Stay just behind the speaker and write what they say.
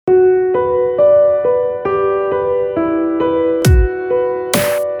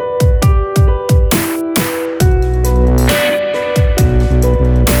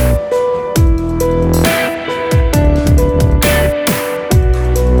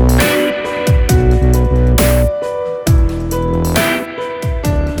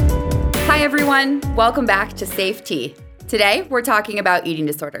Welcome back to Safe Tea. Today, we're talking about eating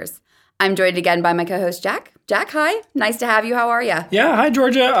disorders. I'm joined again by my co-host, Jack. Jack, hi. Nice to have you. How are you? Yeah, hi,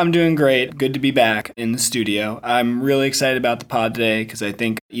 Georgia. I'm doing great. Good to be back in the studio. I'm really excited about the pod today because I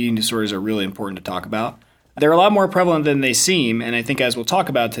think eating disorders are really important to talk about. They're a lot more prevalent than they seem, and I think as we'll talk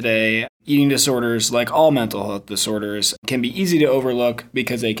about today, eating disorders, like all mental health disorders, can be easy to overlook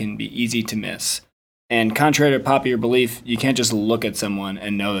because they can be easy to miss. And contrary to popular belief, you can't just look at someone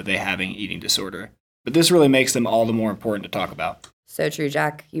and know that they have an eating disorder. But this really makes them all the more important to talk about. So true,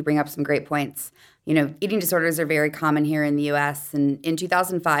 Jack. You bring up some great points. You know, eating disorders are very common here in the U.S. And in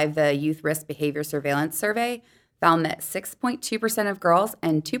 2005, the Youth Risk Behavior Surveillance Survey found that 6.2% of girls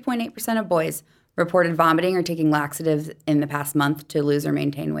and 2.8% of boys reported vomiting or taking laxatives in the past month to lose or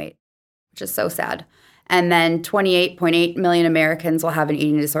maintain weight, which is so sad. And then 28.8 million Americans will have an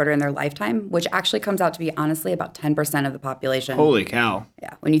eating disorder in their lifetime, which actually comes out to be, honestly, about 10% of the population. Holy cow.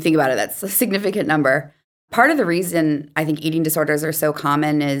 Yeah, when you think about it, that's a significant number. Part of the reason I think eating disorders are so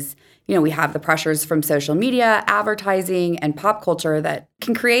common is, you know, we have the pressures from social media, advertising, and pop culture that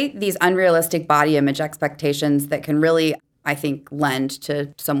can create these unrealistic body image expectations that can really, I think, lend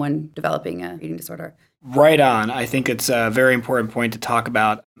to someone developing an eating disorder. Right on. I think it's a very important point to talk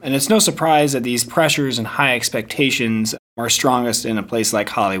about. And it's no surprise that these pressures and high expectations are strongest in a place like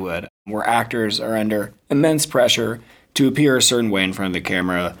Hollywood, where actors are under immense pressure to appear a certain way in front of the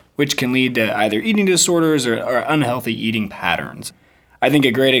camera, which can lead to either eating disorders or unhealthy eating patterns. I think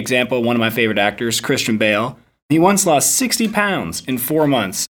a great example, one of my favorite actors, Christian Bale, he once lost 60 pounds in 4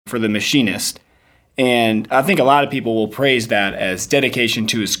 months for The Machinist. And I think a lot of people will praise that as dedication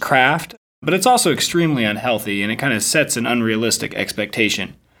to his craft, but it's also extremely unhealthy, and it kind of sets an unrealistic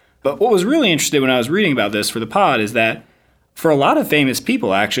expectation. But what was really interesting when I was reading about this for the pod is that for a lot of famous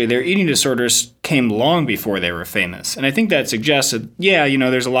people, actually, their eating disorders came long before they were famous. And I think that suggests that, yeah, you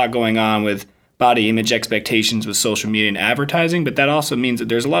know, there's a lot going on with body image expectations with social media and advertising, but that also means that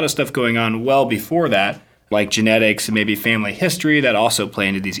there's a lot of stuff going on well before that, like genetics and maybe family history that also play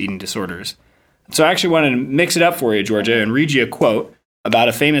into these eating disorders. So I actually wanted to mix it up for you, Georgia, and read you a quote about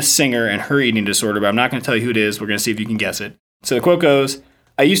a famous singer and her eating disorder, but I'm not going to tell you who it is. We're going to see if you can guess it. So the quote goes,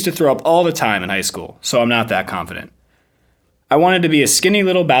 "I used to throw up all the time in high school, so I'm not that confident. I wanted to be a skinny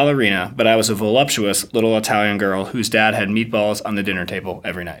little ballerina, but I was a voluptuous little Italian girl whose dad had meatballs on the dinner table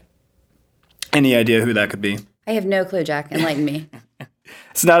every night." Any idea who that could be? I have no clue, Jack. Enlighten me.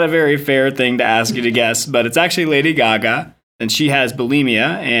 It's not a very fair thing to ask you to guess, but it's actually Lady Gaga, and she has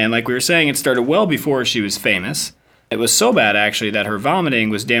bulimia, and like we were saying, it started well before she was famous. It was so bad, actually, that her vomiting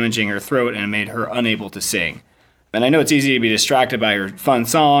was damaging her throat and made her unable to sing. And I know it's easy to be distracted by her fun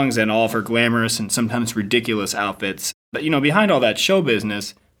songs and all of her glamorous and sometimes ridiculous outfits. But, you know, behind all that show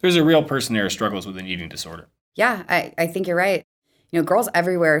business, there's a real person there who struggles with an eating disorder. Yeah, I think you're right. You know, girls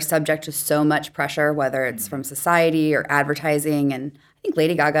everywhere are subject to so much pressure, whether it's from society or advertising. And I think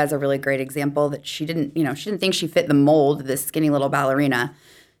Lady Gaga is a really great example that she didn't think she fit the mold of this skinny little ballerina.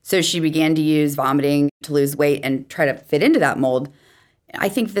 So she began to use vomiting to lose weight and try to fit into that mold. I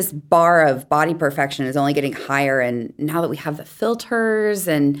think this bar of body perfection is only getting higher. And now that we have the filters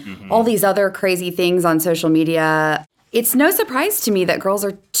and all these other crazy things on social media, it's no surprise to me that girls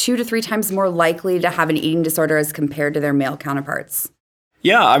are 2 to 3 times more likely to have an eating disorder as compared to their male counterparts.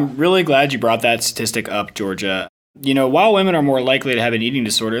 Yeah, I'm really glad you brought that statistic up, Georgia. You know, while women are more likely to have an eating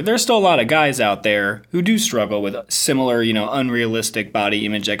disorder, there's still a lot of guys out there who do struggle with similar, you know, unrealistic body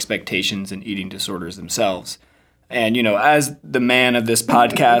image expectations and eating disorders themselves. And, you know, as the man of this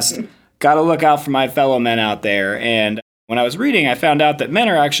podcast, got to look out for my fellow men out there. And when I was reading, I found out that men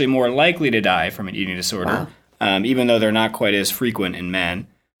are actually more likely to die from an eating disorder, even though they're not quite as frequent in men.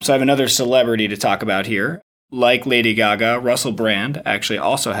 So I have another celebrity to talk about here. Like Lady Gaga, Russell Brand actually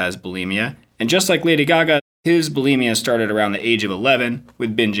also has bulimia. And just like Lady Gaga, his bulimia started around the age of 11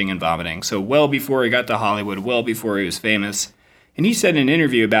 with binging and vomiting. So well before he got to Hollywood, well before he was famous. And he said in an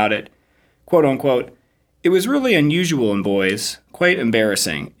interview about it, quote unquote, "It was really unusual in boys, quite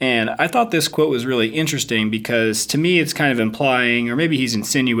embarrassing." And I thought this quote was really interesting because to me it's kind of implying, or maybe he's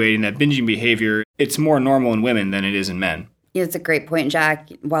insinuating, that binging behavior, it's more normal in women than it is in men. Yeah, it's a great point, Jack.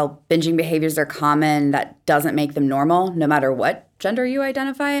 While binging behaviors are common, that doesn't make them normal, no matter what gender you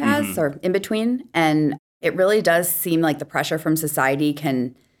identify as or in between. And it really does seem like the pressure from society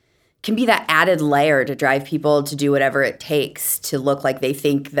can be that added layer to drive people to do whatever it takes to look like they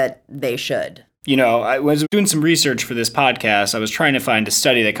think that they should. You know, I was doing some research for this podcast. I was trying to find a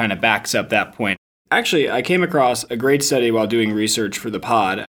study that kind of backs up that point. Actually, I came across a great study while doing research for the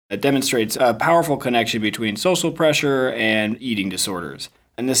pod that demonstrates a powerful connection between social pressure and eating disorders.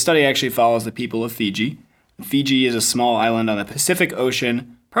 And this study actually follows the people of Fiji. Fiji is a small island on the Pacific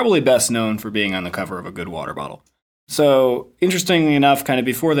Ocean probably best known for being on the cover of a good water bottle. So, interestingly enough, kind of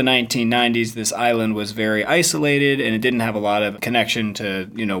before the 1990s, this island was very isolated and it didn't have a lot of connection to,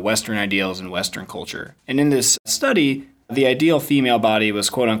 Western ideals and Western culture. And in this study, the ideal female body was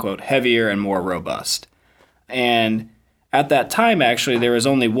quote unquote heavier and more robust. And at that time, actually, there was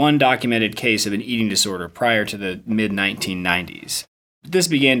only one documented case of an eating disorder prior to the mid-1990s. This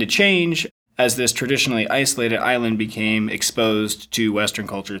began to change as this traditionally isolated island became exposed to Western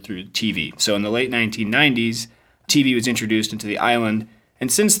culture through TV. So in the late 1990s, TV was introduced into the island,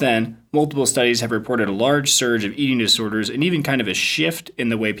 and since then, multiple studies have reported a large surge of eating disorders and even kind of a shift in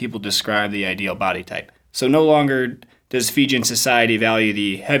the way people describe the ideal body type. So no longer does Fijian society value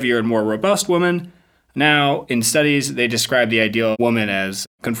the heavier and more robust woman. Now, in studies, they describe the ideal woman as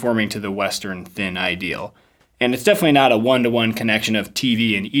conforming to the Western thin ideal. And it's definitely not a one-to-one connection of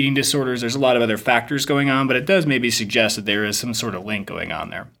TV and eating disorders. There's a lot of other factors going on, but it does maybe suggest that there is some sort of link going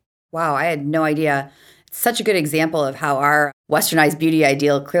on there. Wow, I had no idea. It's such a good example of how our westernized beauty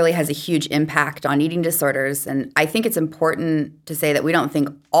ideal clearly has a huge impact on eating disorders. And I think it's important to say that we don't think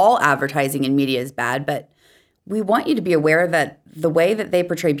all advertising and media is bad, but we want you to be aware that the way that they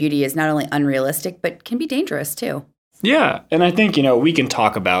portray beauty is not only unrealistic, but can be dangerous too. Yeah, and I think, we can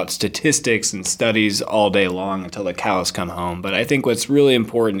talk about statistics and studies all day long until the cows come home, but I think what's really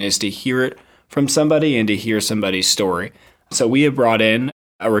important is to hear it from somebody and to hear somebody's story. So we have brought in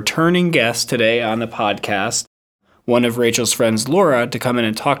a returning guest today on the podcast, one of Rachel's friends, Laura, to come in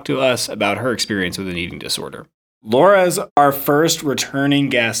and talk to us about her experience with an eating disorder. Laura is our first returning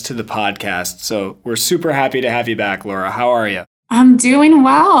guest to the podcast, so we're super happy to have you back, Laura. How are you? I'm doing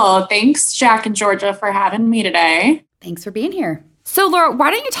well. Thanks, Jack and Georgia, for having me today. Thanks for being here. So, Laura, why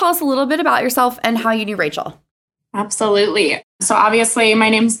don't you tell us a little bit about yourself and how you knew Rachel? Absolutely. So obviously,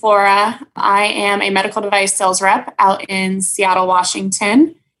 my name's Laura. I am a medical device sales rep out in Seattle,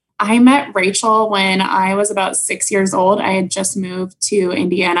 Washington. I met Rachel when I was about 6 years old. I had just moved to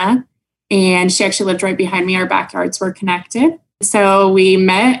Indiana, and she actually lived right behind me. Our backyards were connected. So we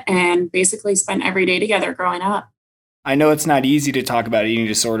met and basically spent every day together growing up. I know it's not easy to talk about eating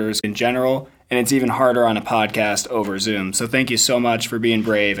disorders in general, and it's even harder on a podcast over Zoom. So thank you so much for being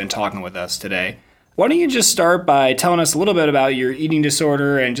brave and talking with us today. Why don't you just start by telling us a little bit about your eating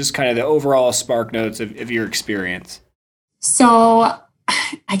disorder and just kind of the overall spark notes of your experience? So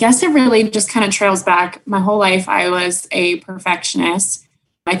I guess it really just kind of trails back. My whole life, I was a perfectionist.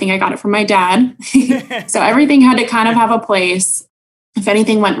 I think I got it from my dad. So everything had to kind of have a place. If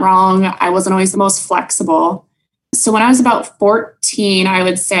anything went wrong, I wasn't always the most flexible. So when I was about 14, I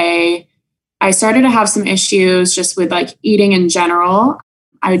would say I started to have some issues just with like eating in general.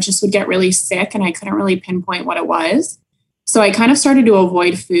 I just would get really sick and I couldn't really pinpoint what it was. So I kind of started to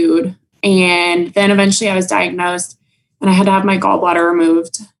avoid food. And then eventually I was diagnosed and I had to have my gallbladder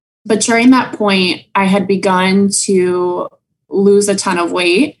removed. But during that point, I had begun to lose a ton of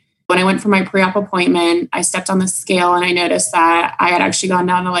weight. When I went for my pre-op appointment, I stepped on the scale and I noticed that I had actually gone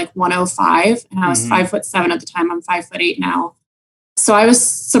down to like 105 and I was 5'7" at the time. I'm 5'8" now. So I was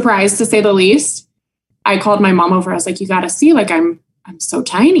surprised to say the least. I called my mom over. I was like, you got to see, like, I'm so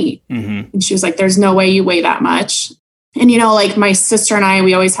tiny. And she was like, there's no way you weigh that much. And, like my sister and I,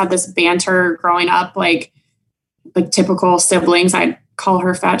 we always had this banter growing up, like typical siblings. I'd call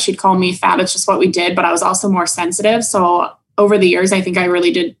her fat. She'd call me fat. It's just what we did. But I was also more sensitive. So over the years, I think I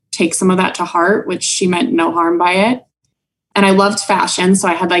really did take some of that to heart, which she meant no harm by it. And I loved fashion. So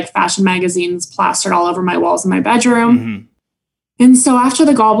I had like fashion magazines plastered all over my walls in my bedroom. And so after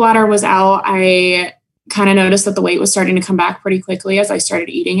the gallbladder was out, I kind of noticed that the weight was starting to come back pretty quickly as I started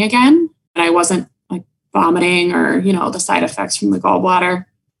eating again. And I wasn't like vomiting or, the side effects from the gallbladder.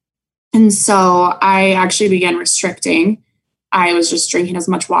 And so I actually began restricting. I was just drinking as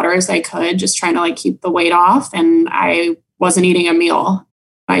much water as I could, just trying to like keep the weight off. And I wasn't eating a meal.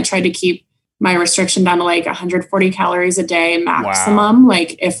 I tried to keep my restriction down to like 140 calories a day maximum. Wow.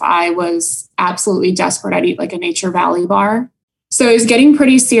 Like if I was absolutely desperate, I'd eat like a Nature Valley bar. So it was getting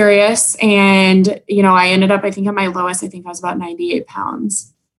pretty serious. And, I ended up, I think at my lowest, I think I was about 98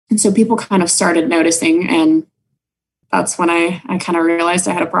 pounds. And so people kind of started noticing. And that's when I kind of realized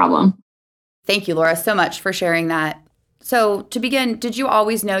I had a problem. Thank you, Laura, so much for sharing that. So to begin, did you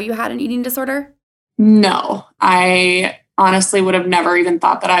always know you had an eating disorder? No, I honestly would have never even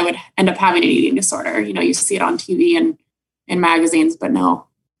thought that I would end up having an eating disorder. You see it on TV and in magazines, but no.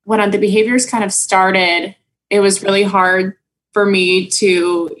 When the behaviors kind of started, it was really hard for me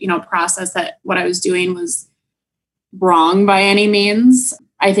to, process that what I was doing was wrong by any means.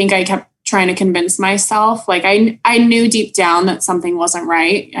 I think I kept trying to convince myself, like I knew deep down that something wasn't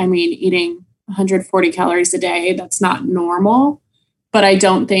right. I mean, eating 140 calories a day, that's not normal. But I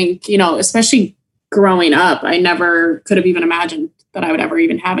don't think, especially growing up, I never could have even imagined that I would ever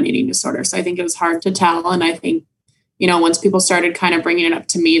even have an eating disorder. So I think it was hard to tell. And I think, once people started kind of bringing it up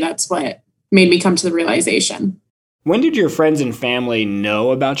to me, that's what made me come to the realization. When did your friends and family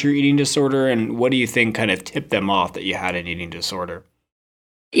know about your eating disorder, and what do you think kind of tipped them off that you had an eating disorder?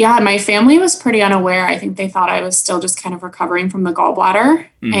 Yeah, my family was pretty unaware. I think they thought I was still just kind of recovering from the gallbladder.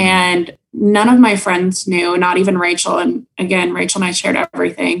 Mm-hmm. And none of my friends knew, not even Rachel. And again, Rachel and I shared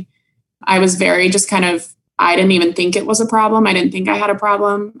everything. I was very just kind of, I didn't even think it was a problem. I didn't think I had a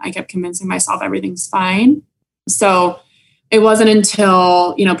problem. I kept convincing myself everything's fine. So it wasn't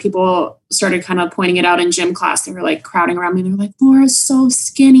until, people started kind of pointing it out in gym class. They were like crowding around me. They were like, Laura's so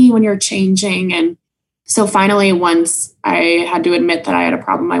skinny when you're changing. And so finally, once I had to admit that I had a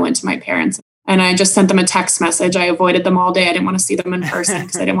problem, I went to my parents and I just sent them a text message. I avoided them all day. I didn't want to see them in person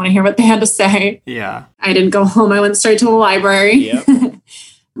because I didn't want to hear what they had to say. Yeah. I didn't go home. I went straight to the library. Yep.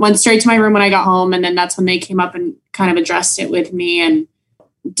 Went straight to my room when I got home. And then that's when they came up and kind of addressed it with me and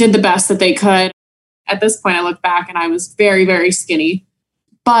did the best that they could. At this point, I look back and I was very, very skinny.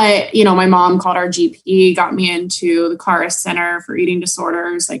 But, my mom called our GP, got me into the Caris Center for Eating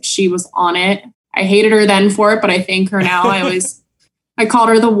Disorders. Like, she was on it. I hated her then for it, but I thank her now. I called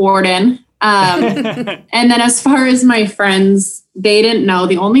her the warden. And then as far as my friends, they didn't know.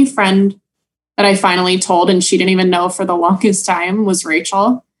 The only friend that I finally told, and she didn't even know for the longest time, was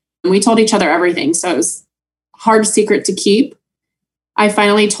Rachel. And we told each other everything. So it was a hard secret to keep. I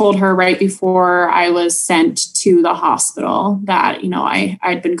finally told her right before I was sent to the hospital that,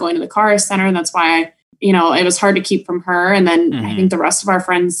 I'd been going to the Caris Center, and that's why it was hard to keep from her. And then I think the rest of our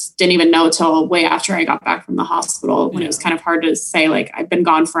friends didn't even know till way after I got back from the hospital, when it was kind of hard to say, like, I've been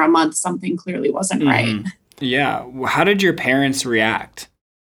gone for a month. Something clearly wasn't right. Yeah. How did your parents react?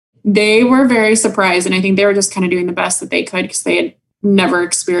 They were very surprised. And I think they were just kind of doing the best that they could because they had never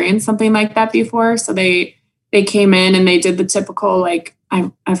experienced something like that before. So they came in and they did the typical, like,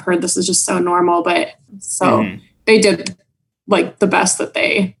 I've heard this is just so normal, but they did like the best that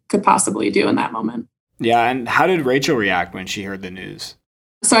they could possibly do in that moment. Yeah. And how did Rachel react when she heard the news?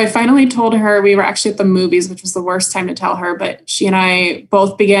 So I finally told her. We were actually at the movies, which was the worst time to tell her, but she and I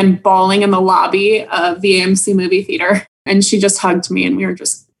both began bawling in the lobby of the AMC movie theater. And she just hugged me and we were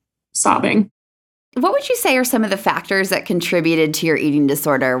just sobbing. What would you say are some of the factors that contributed to your eating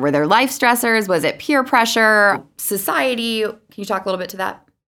disorder? Were there life stressors? Was it peer pressure, society? Can you talk a little bit to that?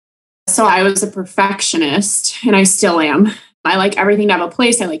 So I was a perfectionist, and I still am. I like everything to have a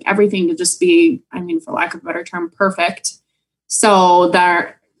place. I like everything to just be, for lack of a better term, perfect. So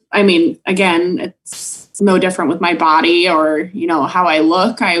again, it's no different with my body or, how I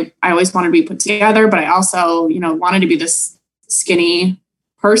look. I always wanted to be put together, but I also, wanted to be this skinny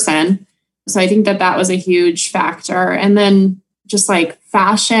person. So I think that was a huge factor. And then just like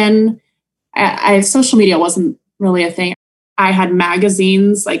fashion, social media wasn't really a thing. I had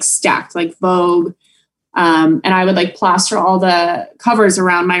magazines like stacked, like Vogue. And I would like plaster all the covers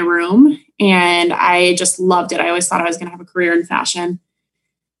around my room. And I just loved it. I always thought I was going to have a career in fashion.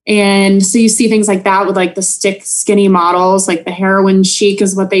 And so you see things like that with like the stick skinny models, like the heroin chic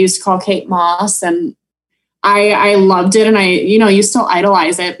is what they used to call Kate Moss. And I loved it. And you still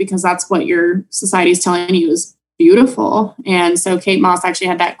idolize it because that's what your society is telling you is beautiful. And so Kate Moss actually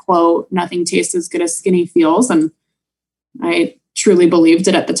had that quote, "Nothing tastes as good as skinny feels." And I truly believed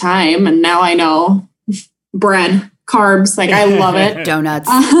it at the time. And now I know bread, carbs, like I love it. Donuts.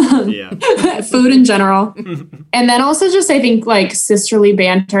 Food in general. And then also just, I think like sisterly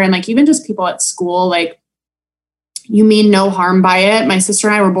banter and like even just people at school, like you mean no harm by it. My sister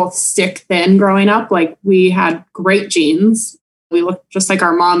and I were both stick thin growing up. Like we had great genes. We looked just like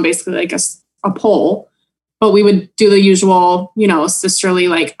our mom, basically like a pole, but we would do the usual, sisterly,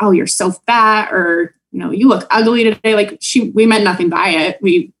 like, "Oh, you're so fat," or, "You look ugly today." Like we meant nothing by it.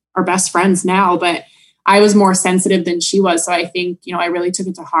 We are best friends now, but I was more sensitive than she was. So I think, I really took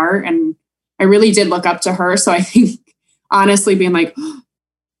it to heart and I really did look up to her. So I think honestly being like,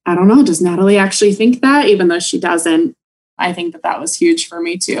 I don't know, does Natalie actually think that? Even though she doesn't, I think that was huge for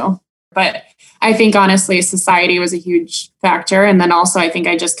me too. But I think honestly, society was a huge factor. And then also I think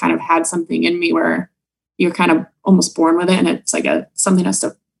I just kind of had something in me where you're kind of almost born with it. And it's like something has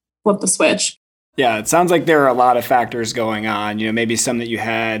to flip the switch. Yeah, it sounds like there are a lot of factors going on, maybe some that you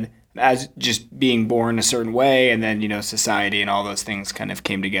had as just being born a certain way, and then, society and all those things kind of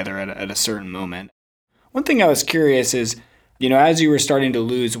came together at a certain moment. One thing I was curious is, as you were starting to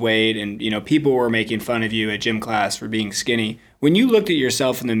lose weight and, people were making fun of you at gym class for being skinny, when you looked at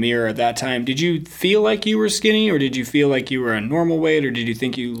yourself in the mirror at that time, did you feel like you were skinny, or did you feel like you were a normal weight, or did you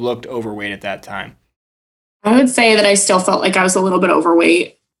think you looked overweight at that time? I would say that I still felt like I was a little bit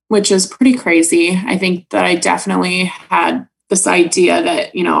overweight, which is pretty crazy. I think that I definitely had this idea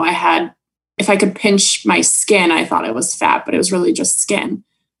that, if I could pinch my skin, I thought it was fat, but it was really just skin.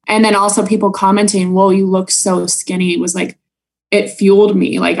 And then also people commenting, "Whoa, you look so skinny." It was like, it fueled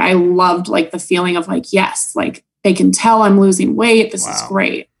me. Like I loved like the feeling of like, yes, like they can tell I'm losing weight. This is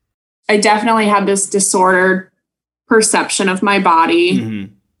great. I definitely had this disordered perception of my body.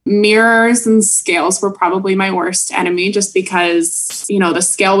 Mm-hmm. Mirrors and scales were probably my worst enemy just because, the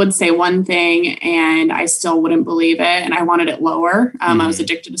scale would say one thing and I still wouldn't believe it. And I wanted it lower. I was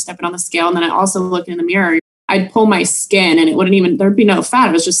addicted to stepping on the scale. And then I also looked in the mirror, I'd pull my skin and it wouldn't even, there'd be no fat.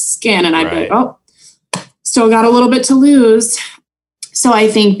 It was just skin. And I'd be like, oh, still got a little bit to lose. So I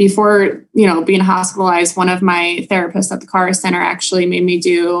think before, being hospitalized, one of my therapists at the Cara Center actually made me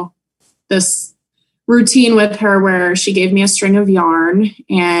do this routine with her where she gave me a string of yarn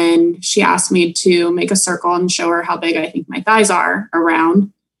and she asked me to make a circle and show her how big I think my thighs are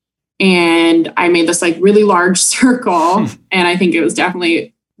around. And I made this like really large circle and I think it was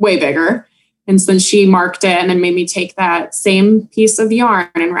definitely way bigger. And so then she marked it and then made me take that same piece of yarn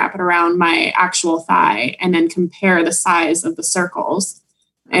and wrap it around my actual thigh and then compare the size of the circles.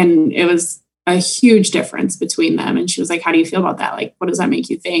 And it was a huge difference between them. And she was like, "How do you feel about that? Like, what does that make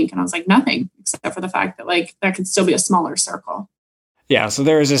you think?" And I was like, "Nothing, except for the fact that like that could still be a smaller circle." Yeah. So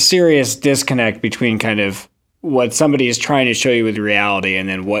there is a serious disconnect between kind of what somebody is trying to show you with reality and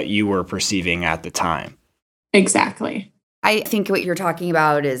then what you were perceiving at the time. Exactly. I think what you're talking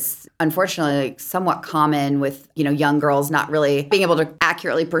about is unfortunately somewhat common with, young girls not really being able to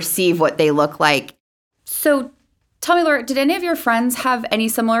accurately perceive what they look like. So tell me, Laura, did any of your friends have any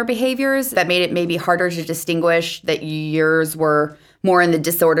similar behaviors that made it maybe harder to distinguish that yours were more in the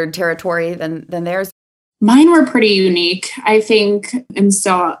disordered territory than theirs? Mine were pretty unique, I think. And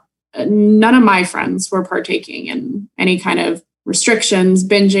so none of my friends were partaking in any kind of restrictions,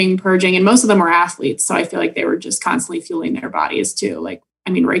 binging, purging, and most of them were athletes. So I feel like they were just constantly fueling their bodies too. Like,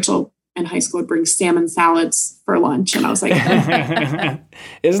 Rachel in high school would bring salmon salads for lunch. And I was like,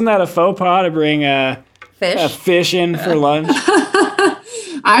 isn't that a faux pas to bring a fish in for lunch?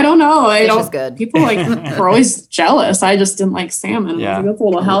 I don't know. Fish is good. People were always jealous. I just didn't like salmon. Yeah. I was like, that's a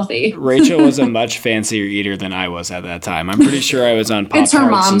little healthy. Rachel was a much fancier eater than I was at that time. I'm pretty sure I was on Pop-Tarts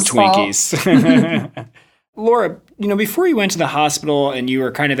and Twinkies. Laura, before you went to the hospital and you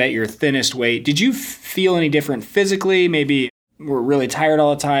were kind of at your thinnest weight, did you feel any different physically? Maybe were really tired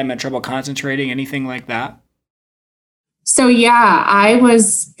all the time, had trouble concentrating, anything like that? So yeah, I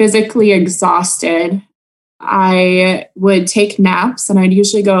was physically exhausted. I would take naps and I'd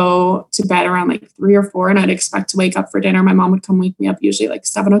usually go to bed around like 3 or 4 and I'd expect to wake up for dinner. My mom would come wake me up usually like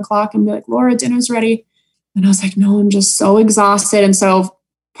 7 o'clock and be like, "Laura, dinner's ready." And I was like, "No, I'm just so exhausted." And so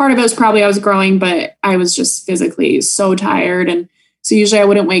part of it was probably I was growing, but I was just physically so tired. And so usually I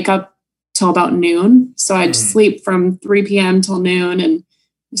wouldn't wake up till about noon. So I'd sleep from 3 p.m. till noon, and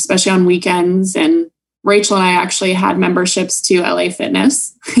especially on weekends. And Rachel and I actually had memberships to LA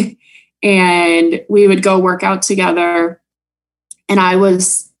Fitness and we would go work out together. And I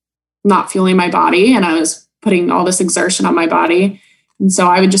was not fueling my body and I was putting all this exertion on my body. And so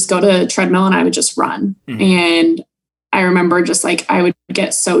I would just go to the treadmill and I would just run. And I remember just like, I would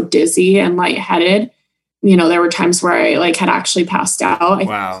get so dizzy and lightheaded. There were times where I had actually passed out.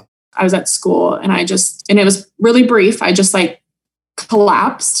 Wow. I was at school and and it was really brief. I just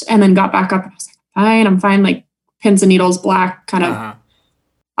collapsed and then got back up and I was like, "Fine, I'm fine." Like pins and needles, black kind of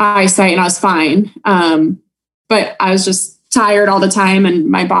eyesight, and I was fine. But I was just tired all the time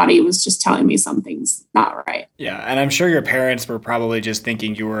and my body was just telling me something's not right. Yeah. And I'm sure your parents were probably just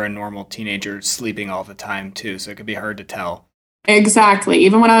thinking you were a normal teenager sleeping all the time too. So it could be hard to tell. Exactly.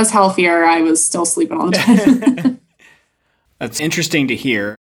 Even when I was healthier, I was still sleeping all the time. That's interesting to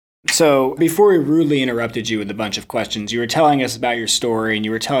hear. So before we rudely interrupted you with a bunch of questions, you were telling us about your story and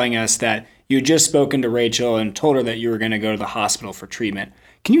you were telling us that you had just spoken to Rachel and told her that you were going to go to the hospital for treatment.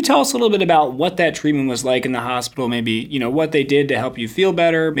 Can you tell us a little bit about what that treatment was like in the hospital? Maybe, what they did to help you feel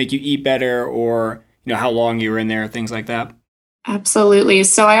better, make you eat better, or, how long you were in there, things like that? Absolutely.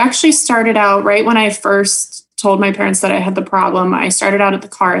 So I actually started out right when I first told my parents that I had the problem. I started out at the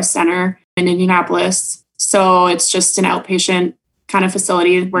Cara Center in Indianapolis. So it's just an outpatient kind of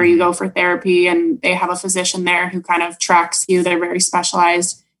facility where you go for therapy and they have a physician there who kind of tracks you. They're very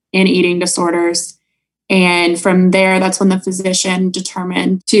specialized in eating disorders. And from there, that's when the physician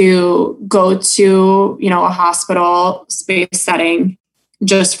determined to go to, a hospital space setting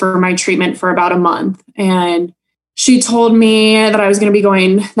just for my treatment for about a month. And she told me that I was going to be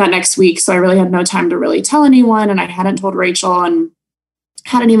going that next week. So I really had no time to really tell anyone. And I hadn't told Rachel. And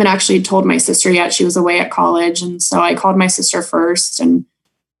hadn't even actually told my sister yet. She was away at college. And so I called my sister first, and,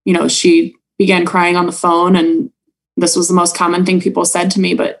 she began crying on the phone. And this was the most common thing people said to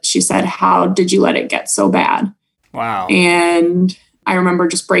me, but she said, "How did you let it get so bad?" Wow. And I remember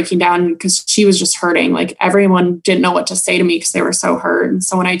just breaking down because she was just hurting. Like, everyone didn't know what to say to me because they were so hurt. And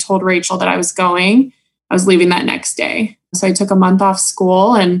so when I told Rachel that I was going, I was leaving that next day. So I took a month off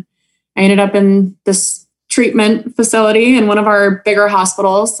school, and I ended up in this treatment facility in one of our bigger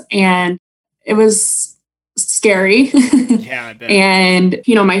hospitals. And it was scary. Yeah, I bet. And,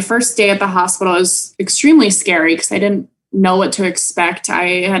 my first day at the hospital was extremely scary because I didn't know what to expect.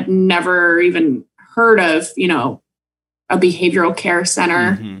 I had never even heard of, a behavioral care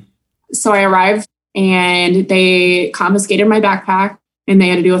center. Mm-hmm. So I arrived, and they confiscated my backpack, and they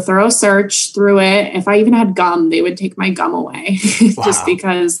had to do a thorough search through it. If I even had gum, they would take my gum away just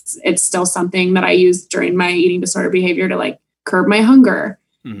because it's still something that I used during my eating disorder behavior to curb my hunger.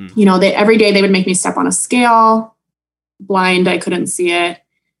 Mm-hmm. Every day they would make me step on a scale, blind, I couldn't see it.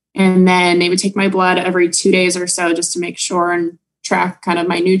 And then they would take my blood every 2 days or so just to make sure and track kind of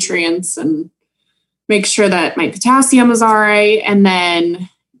my nutrients and make sure that my potassium was all right. And then,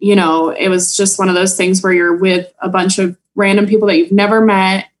 it was just one of those things where you're with a bunch of random people that you've never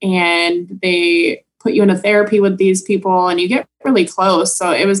met, and they put you into therapy with these people, and you get really close.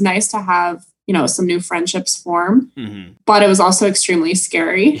 So it was nice to have, some new friendships form, mm-hmm. but it was also extremely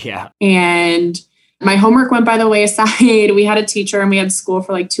scary. Yeah. And my homework went by the wayside. We had a teacher, and we had school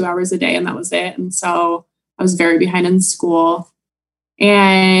for 2 hours a day, and that was it. And so I was very behind in school.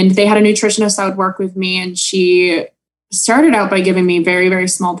 And they had a nutritionist that would work with me, and she started out by giving me very, very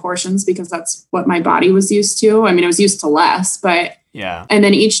small portions because that's what my body was used to. I mean, I was used to less, but yeah. And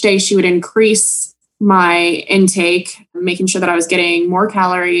then each day she would increase my intake, making sure that I was getting more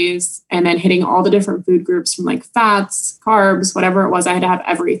calories and then hitting all the different food groups from fats, carbs, whatever it was. I had to have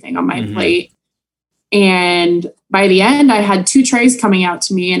everything on my mm-hmm. plate. And by the end, I had 2 trays coming out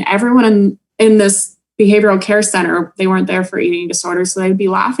to me, and everyone in this behavioral care center, they weren't there for eating disorders. So they'd be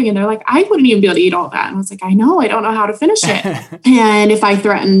laughing, and they're like, "I wouldn't even be able to eat all that." And I was like, "I know, I don't know how to finish it." And if I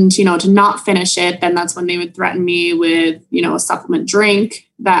threatened, to not finish it, then that's when they would threaten me with, a supplement drink,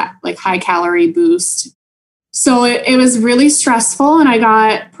 that high calorie boost. So it was really stressful, and I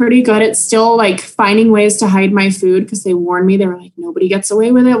got pretty good at still finding ways to hide my food because they warned me. They were like, "Nobody gets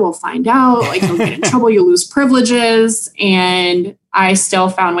away with it. We'll find out. You'll get in trouble. You'll lose privileges." And I still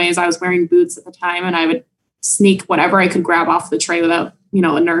found ways. I was wearing boots at the time, and I would sneak whatever I could grab off the tray without,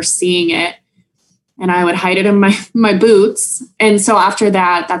 a nurse seeing it. And I would hide it in my boots. And so after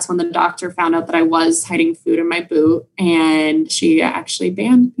that, that's when the doctor found out that I was hiding food in my boot, and she actually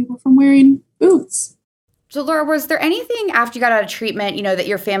banned people from wearing boots. So Laura, was there anything after you got out of treatment, that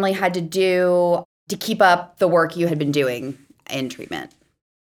your family had to do to keep up the work you had been doing in treatment?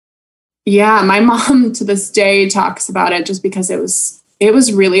 Yeah, my mom to this day talks about it just because it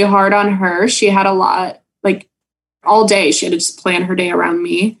was really hard on her. She had a lot, all day she had to just plan her day around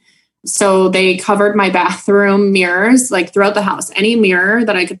me. So they covered my bathroom mirrors, throughout the house. Any mirror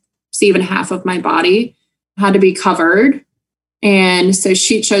that I could see even half of my body had to be covered. And so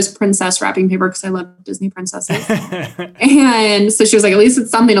she chose princess wrapping paper because I love Disney princesses. And so she was like, at least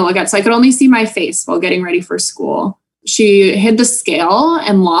it's something to look at. So I could only see my face while getting ready for school. She hid the scale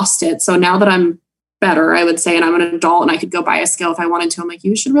and lost it. So now that I'm better, I would say, and I'm an adult and I could go buy a scale if I wanted to, I'm like,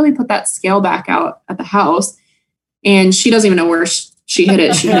 you should really put that scale back out at the house. And she doesn't even know where she hid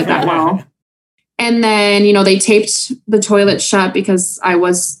it. She hid it that well. And then, they taped the toilet shut because I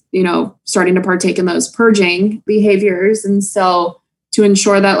was, starting to partake in those purging behaviors. And so to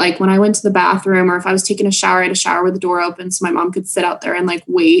ensure that when I went to the bathroom or if I was taking a shower, I had a shower with the door open so my mom could sit out there and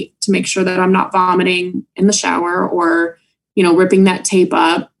wait to make sure that I'm not vomiting in the shower or, ripping that tape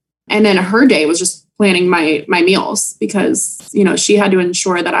up. And then her day was just planning my meals because, she had to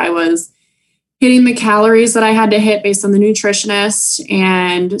ensure that I was hitting the calories that I had to hit based on the nutritionist.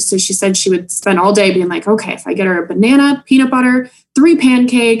 And so she said she would spend all day being like, okay, if I get her a banana, peanut butter, 3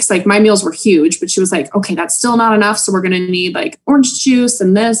 pancakes, my meals were huge, but she was like, okay, that's still not enough. So we're going to need orange juice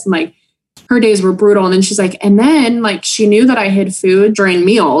and this. And her days were brutal. And then she's like, and then she knew that I hid food during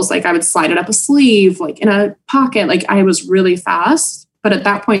meals. I would slide it up a sleeve, in a pocket. I was really fast. But at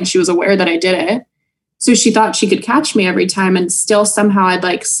that point she was aware that I did it. So she thought she could catch me every time, and still somehow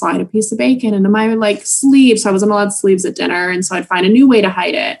I'd slide a piece of bacon into my sleeve. So I wasn't allowed sleeves at dinner. And so I'd find a new way to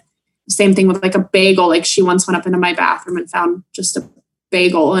hide it. Same thing with a bagel. She once went up into my bathroom and found just a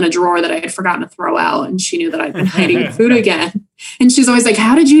bagel in a drawer that I had forgotten to throw out. And she knew that I'd been hiding food again. And she's always like,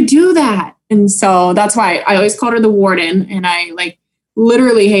 how did you do that? And so that's why I always called her the warden. And I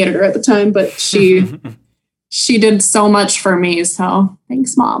literally hated her at the time, but she she did so much for me. So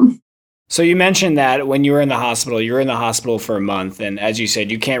thanks, Mom. So you mentioned that when you were in the hospital, you were in the hospital for a month. And as you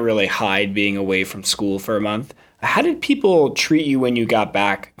said, you can't really hide being away from school for a month. How did people treat you when you got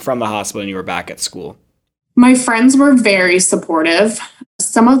back from the hospital and you were back at school? My friends were very supportive.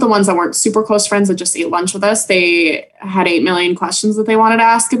 Some of the ones that weren't super close friends that just ate lunch with us, they had 8 million questions that they wanted to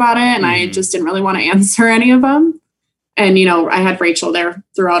ask about it. And I just didn't really want to answer any of them. And, I had Rachel there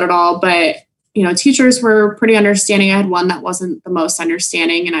throughout it all. But, teachers were pretty understanding. I had one that wasn't the most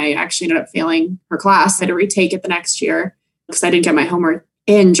understanding. And I actually ended up failing her class. I had to retake it the next year because I didn't get my homework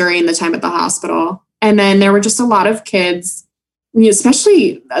in during the time at the hospital. And then there were just a lot of kids,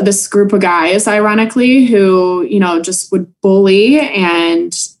 especially this group of guys, ironically, who, just would bully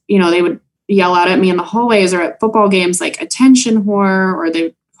and, they would yell out at me in the hallways or at football games, like attention whore, or they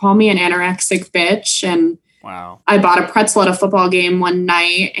would call me an anorexic bitch. And wow. I bought a pretzel at a football game one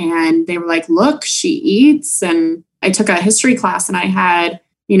night and they were like, look, she eats. And I took a history class and I had,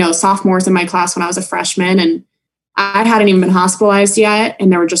 sophomores in my class when I was a freshman, and I hadn't even been hospitalized yet.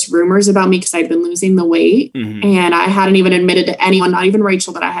 And there were just rumors about me because I'd been losing the weight. And I hadn't even admitted to anyone, not even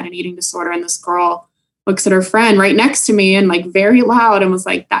Rachel, that I had an eating disorder. And this girl looks at her friend right next to me and like very loud and was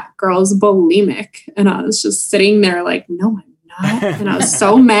like, that girl's bulimic. And I was just sitting there like, no, I'm not. And I was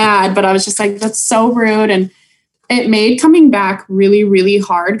so mad, but I was just like, that's so rude. And it made coming back really, really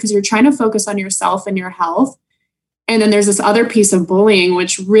hard because you're trying to focus on yourself and your health. And then there's this other piece of bullying,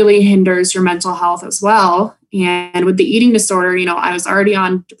 which really hinders your mental health as well. And with the eating disorder, I was already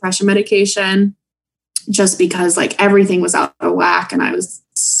on depression medication just because like everything was out of whack. And I was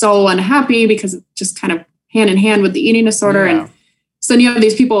so unhappy because it's just kind of hand in hand with the eating disorder. Yeah. And so then you have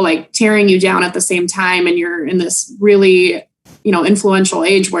these people like tearing you down at the same time. And you're in this really, influential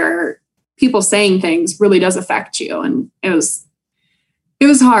age where people saying things really does affect you. And it was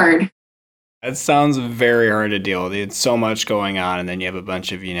hard. That sounds very hard to deal with. It's so much going on. And then you have a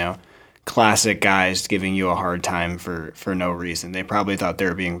bunch of, classic guys giving you a hard time for no reason. They probably thought they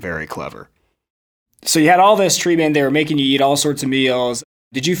were being very clever. So you had all this treatment. They were making you eat all sorts of meals.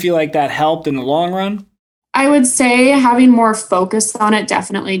 Did you feel like that helped in the long run? I would say having more focus on it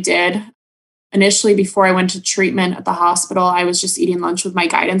definitely did. Initially, before I went to treatment at the hospital, I was just eating lunch with my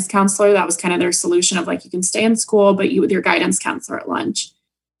guidance counselor. That was kind of their solution of like, you can stay in school, but eat with your guidance counselor at lunch.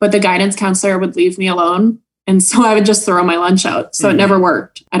 But the guidance counselor would leave me alone. And so I would just throw my lunch out. So it never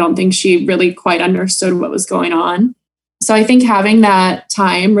worked. I don't think she really quite understood what was going on. So I think having that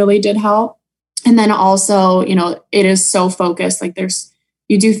time really did help. And then also, it is so focused. Like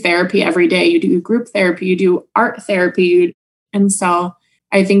you do therapy every day. You do group therapy, you do art therapy. And so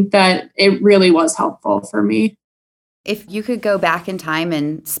I think that it really was helpful for me. If you could go back in time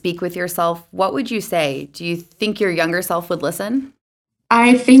and speak with yourself, what would you say? Do you think your younger self would listen?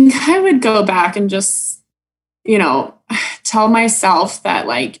 I think I would go back and just, tell myself that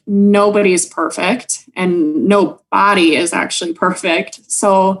like nobody is perfect and no body is actually perfect.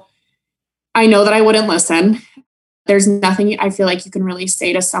 So I know that I wouldn't listen. There's nothing I feel like you can really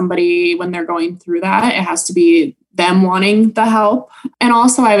say to somebody when they're going through that. It has to be them wanting the help. And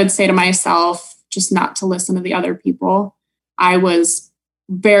also I would say to myself, just not to listen to the other people. I was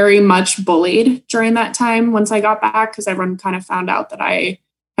very much bullied during that time once I got back because everyone kind of found out that I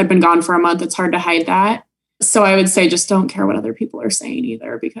had been gone for a month. It's hard to hide that. So I would say just don't care what other people are saying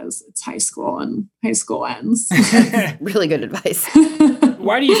either because it's high school and high school ends. Really good advice.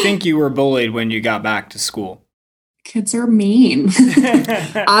 Why do you think you were bullied when you got back to school? Kids are mean.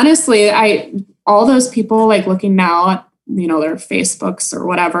 Honestly, all those people like looking now at, their Facebooks or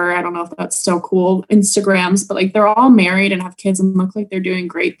whatever. I don't know if that's still cool, Instagrams, but like they're all married and have kids and look like they're doing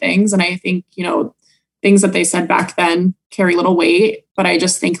great things. And I think, things that they said back then carry little weight, but I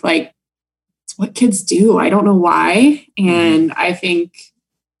just think like it's what kids do. I don't know why. And I think,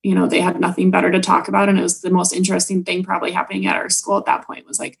 they had nothing better to talk about. And it was the most interesting thing probably happening at our school at that point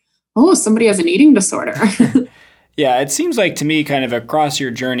was like, oh, somebody has an eating disorder. Yeah, it seems like to me kind of across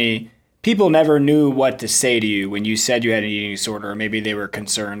your journey, people never knew what to say to you when you said you had an eating disorder, or maybe they were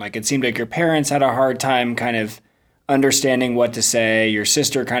concerned. Like it seemed like your parents had a hard time kind of understanding what to say. Your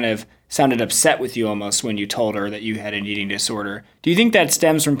sister kind of sounded upset with you almost when you told her that you had an eating disorder. Do you think that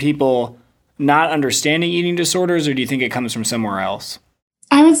stems from people not understanding eating disorders, or do you think it comes from somewhere else?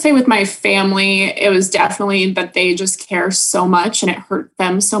 I would say with my family, it was definitely that they just care so much and it hurt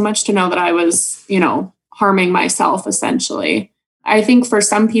them so much to know that I was, harming myself essentially. I think for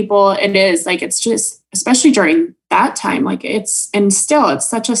some people it is like, it's just, especially during that time, like it's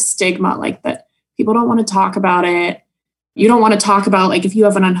such a stigma like that people don't want to talk about it. You don't want to talk about like if you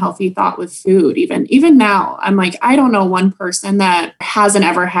have an unhealthy thought with food, even now, I'm like, I don't know one person that hasn't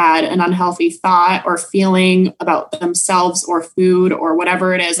ever had an unhealthy thought or feeling about themselves or food or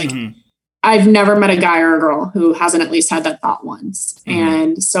whatever it is. Like I've never met a guy or a girl who hasn't at least had that thought once.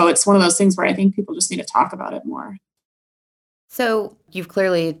 And so it's one of those things where I think people just need to talk about it more. So you've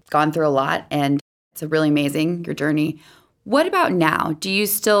clearly gone through a lot and it's really amazing, your journey. What about now? Do you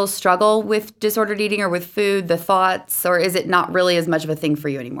still struggle with disordered eating or with food, the thoughts, or is it not really as much of a thing for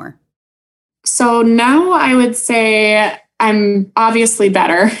you anymore? So now I would say I'm obviously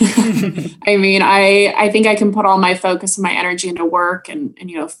better. I mean, I think I can put all my focus and my energy into work and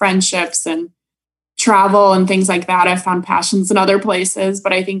friendships and travel and things like that. I've found passions in other places,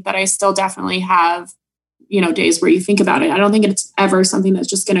 but I think that I still definitely have, days where you think about it. I don't think it's ever something that's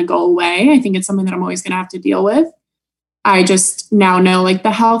just going to go away. I think it's something that I'm always going to have to deal with. I just now know like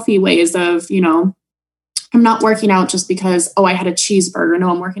the healthy ways of, I'm not working out just because, I had a cheeseburger. No,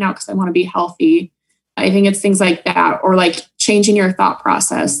 I'm working out because I want to be healthy. I think it's things like that, or like changing your thought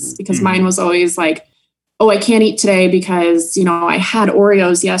process, because mine was always like, I can't eat today because, I had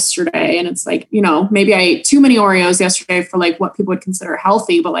Oreos yesterday. And it's like, maybe I ate too many Oreos yesterday for like what people would consider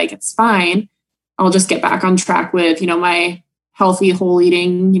healthy, but like, it's fine. I'll just get back on track with, my healthy whole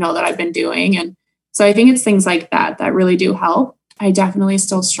eating, that I've been doing. And so I think it's things like that that really do help. I definitely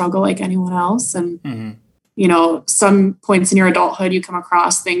still struggle like anyone else. And, some points in your adulthood, you come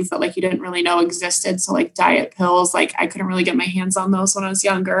across things that like you didn't really know existed. So like diet pills, like I couldn't really get my hands on those when I was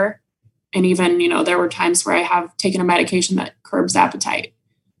younger. And even, there were times where I have taken a medication that curbs appetite.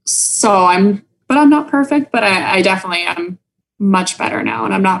 So I'm not perfect, but I definitely am much better now.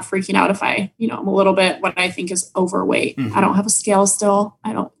 And I'm not freaking out if I'm a little bit what I think is overweight. I don't have a scale still.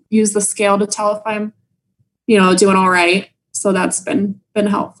 I don't use the scale to tell if I'm, doing all right. So that's been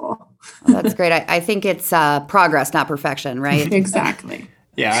helpful. Well, that's great. I think it's progress, not perfection, right? Exactly.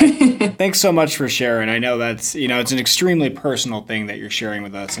 Yeah. Thanks so much for sharing. I know that's, it's an extremely personal thing that you're sharing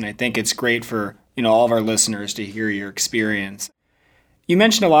with us. And I think it's great for, all of our listeners to hear your experience. You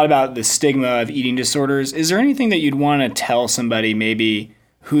mentioned a lot about the stigma of eating disorders. Is there anything that you'd want to tell somebody maybe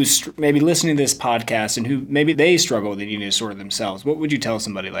who's maybe listening to this podcast and who maybe they struggle with an eating disorder themselves? What would you tell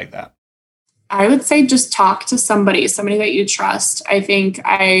somebody like that? I would say just talk to somebody that you trust. I think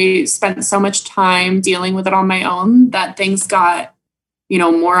I spent so much time dealing with it on my own that things got,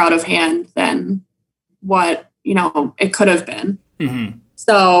 more out of hand than what, it could have been.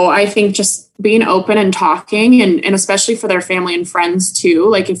 So I think just being open and talking and especially for their family and friends too.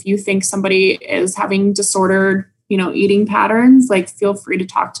 Like if you think somebody is having disordered, eating patterns, like feel free to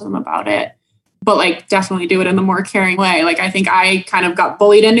talk to them about it. But like definitely do it in the more caring way. Like I think I kind of got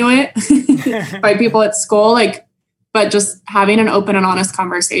bullied into it by people at school. But just having an open and honest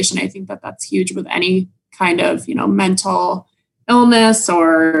conversation, I think that that's huge with any kind of, mental illness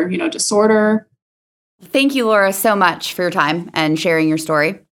or, disorder. Thank you, Laura, so much for your time and sharing your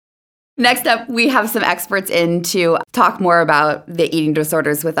story. Next up, we have some experts in to talk more about the eating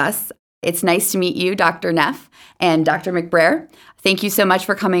disorders with us. It's nice to meet you, Dr. Neff and Dr. McBrayer. Thank you so much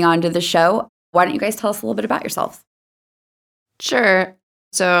for coming on to the show. Why don't you guys tell us a little bit about yourselves? Sure.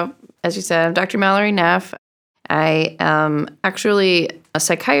 So, as you said, I'm Dr. Mallory Neff. I am actually a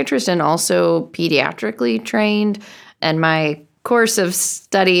psychiatrist and also pediatrically trained. And my course of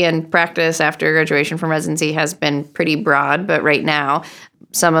study and practice after graduation from residency has been pretty broad. But right now,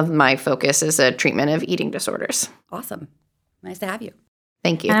 some of my focus is a treatment of eating disorders. Awesome. Nice to have you.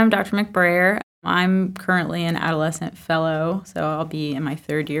 Thank you. And I'm Dr. McBrayer. I'm currently an adolescent fellow, so I'll be in my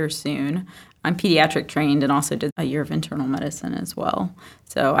third year soon. I'm pediatric trained and also did a year of internal medicine as well.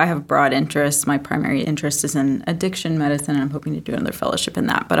 So I have broad interests. My primary interest is in addiction medicine, and I'm hoping to do another fellowship in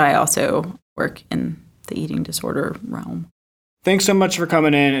that. But I also work in the eating disorder realm. Thanks so much for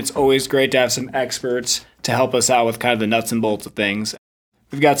coming in. It's always great to have some experts to help us out with kind of the nuts and bolts of things.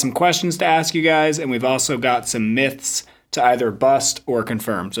 We've got some questions to ask you guys, and we've also got some myths to either bust or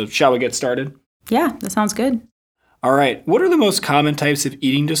confirm. So shall we get started? Yeah, that sounds good. All right. What are the most common types of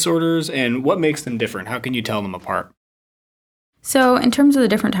eating disorders, and what makes them different? How can you tell them apart? So in terms of the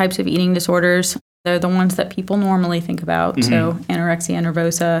different types of eating disorders, they're the ones that people normally think about. Mm-hmm. So anorexia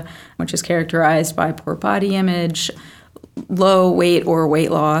nervosa, which is characterized by poor body image, low weight or weight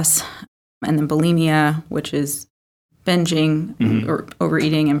loss, and then bulimia, which is binging or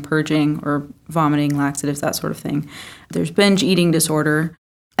overeating and purging or vomiting, laxatives, that sort of thing. There's binge eating disorder.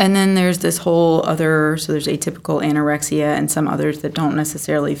 And then there's this whole other, so there's atypical anorexia and some others that don't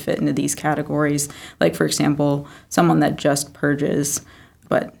necessarily fit into these categories. Like, for example, someone that just purges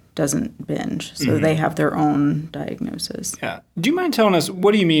but doesn't binge. So they have their own diagnosis. Yeah. Do you mind telling us,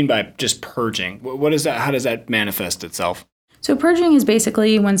 what do you mean by just purging? What is that? How does that manifest itself? So purging is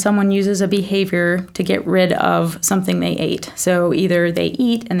basically when someone uses a behavior to get rid of something they ate. So either they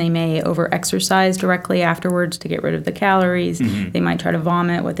eat and they may over-exercise directly afterwards to get rid of the calories. They might try to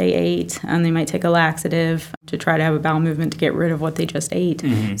vomit what they ate, and they might take a laxative to try to have a bowel movement to get rid of what they just ate.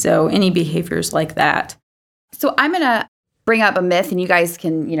 So any behaviors like that. So I'm going to bring up a myth, and you guys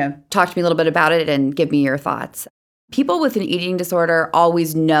can, talk to me a little bit about it and give me your thoughts. People with an eating disorder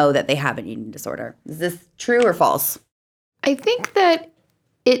always know that they have an eating disorder. Is this true or false? I think that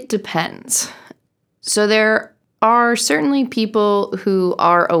it depends. So there are certainly people who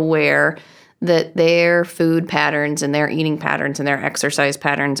are aware that their food patterns and their eating patterns and their exercise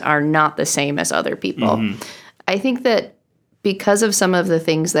patterns are not the same as other people. I think that because of some of the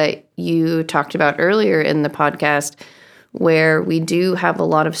things that you talked about earlier in the podcast, where we do have a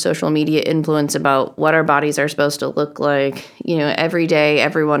lot of social media influence about what our bodies are supposed to look like, every day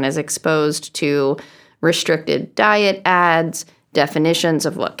everyone is exposed to restricted diet ads, definitions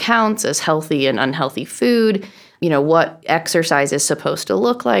of what counts as healthy and unhealthy food, what exercise is supposed to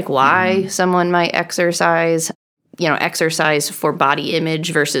look like, why someone might exercise, exercise for body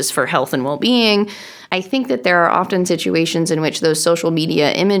image versus for health and well-being. I think that there are often situations in which those social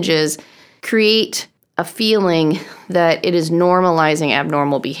media images create a feeling that it is normalizing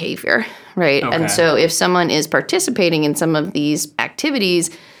abnormal behavior, right? Okay. And so if someone is participating in some of these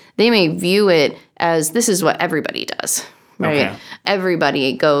activities, they may view it as this is what everybody does, right? Okay.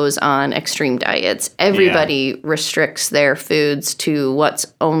 Everybody goes on extreme diets. Everybody restricts their foods to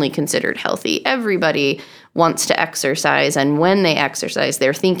what's only considered healthy. Everybody wants to exercise. And when they exercise,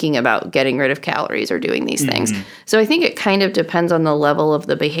 they're thinking about getting rid of calories or doing these things. So I think it kind of depends on the level of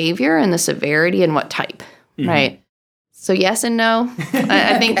the behavior and the severity and what type, right? So yes and no.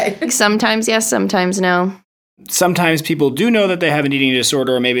 I think sometimes yes, sometimes no. Sometimes people do know that they have an eating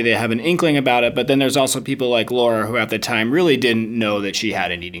disorder, or maybe they have an inkling about it, but then there's also people like Laura who at the time really didn't know that she had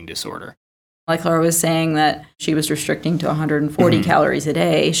an eating disorder. Like Laura was saying that she was restricting to 140 calories a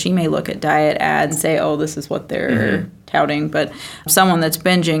day. She may look at diet ads and say, oh, this is what they're touting. But someone that's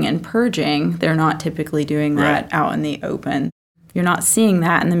binging and purging, they're not typically doing that out in the open. You're not seeing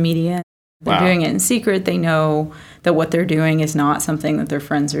that in the media. They're doing it in secret. They know that what they're doing is not something that their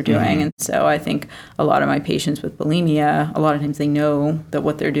friends are doing. And so I think a lot of my patients with bulimia, a lot of times they know that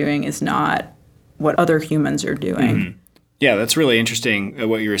what they're doing is not what other humans are doing. Yeah, that's really interesting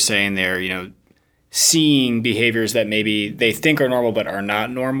what you were saying there. Seeing behaviors that maybe they think are normal but are not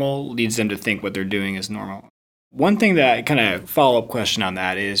normal leads them to think what they're doing is normal. One thing that kind of follow-up question on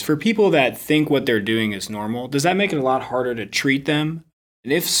that is, for people that think what they're doing is normal, does that make it a lot harder to treat them?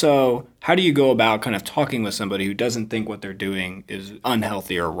 And if so, how do you go about kind of talking with somebody who doesn't think what they're doing is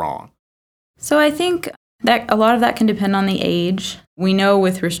unhealthy or wrong? So I think that a lot of that can depend on the age. We know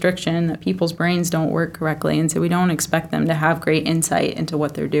with restriction that people's brains don't work correctly, and so we don't expect them to have great insight into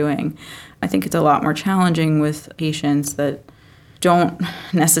what they're doing. I think it's a lot more challenging with patients that don't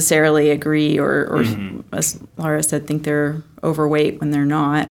necessarily agree or as Laura said, think they're overweight when they're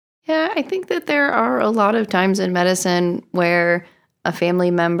not. Yeah, I think that there are a lot of times in medicine where a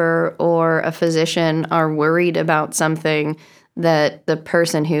family member or a physician are worried about something that the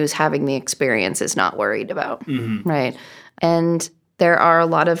person who's having the experience is not worried about, right? And there are a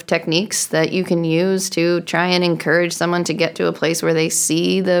lot of techniques that you can use to try and encourage someone to get to a place where they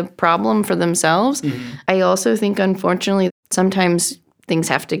see the problem for themselves. I also think, unfortunately, sometimes things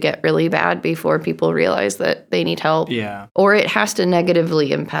have to get really bad before people realize that they need help. Yeah. Or it has to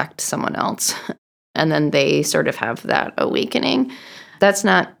negatively impact someone else. And then they sort of have that awakening. That's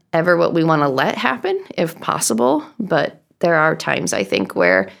not ever what we want to let happen, if possible. But there are times, I think,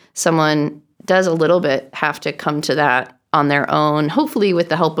 where someone does a little bit have to come to that on their own, hopefully with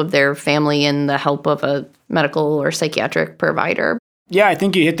the help of their family and the help of a medical or psychiatric provider. Yeah, I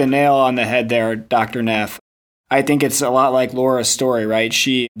think you hit the nail on the head there, Dr. Neff. I think it's a lot like Laura's story, right?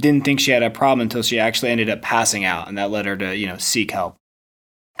 She didn't think she had a problem until she actually ended up passing out, and that led her to, seek help.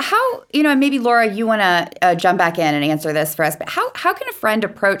 How, maybe Laura, you want to jump back in and answer this for us, but how can a friend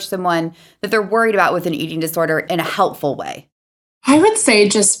approach someone that they're worried about with an eating disorder in a helpful way? I would say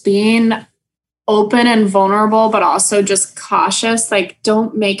just being open and vulnerable, but also just cautious. Like,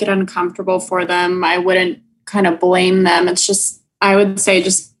 don't make it uncomfortable for them. I wouldn't kind of blame them. It's just, I would say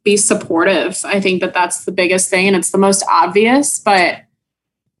just be supportive. I think that that's the biggest thing, and it's the most obvious, but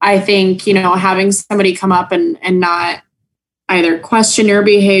I think, having somebody come up and not either question your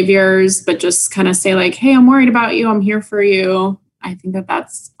behaviors, but just kind of say like, hey, I'm worried about you. I'm here for you. I think that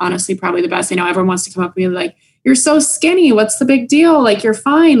that's honestly probably the best. I know everyone wants to come up with me like, you're so skinny. What's the big deal? Like, you're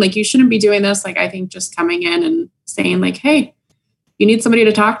fine. Like, you shouldn't be doing this. Like, I think just coming in and saying like, hey, you need somebody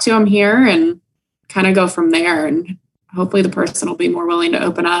to talk to, I'm here, and kind of go from there. And hopefully the person will be more willing to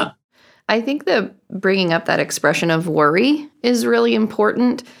open up. I think that bringing up that expression of worry is really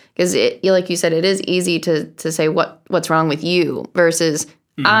important because, like you said, it is easy to say what's wrong with you versus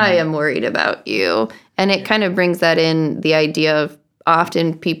I am worried about you. And it kind of brings that in, the idea of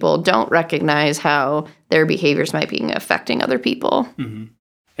often people don't recognize how their behaviors might be affecting other people. Mm-hmm.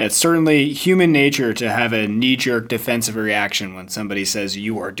 It's certainly human nature to have a knee-jerk defensive reaction when somebody says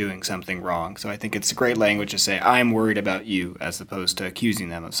you are doing something wrong. So I think it's a great language to say, I'm worried about you, as opposed to accusing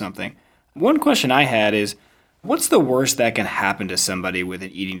them of something. One question I had is, what's the worst that can happen to somebody with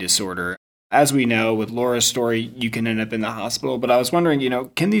an eating disorder? As we know, with Laura's story, you can end up in the hospital. But I was wondering,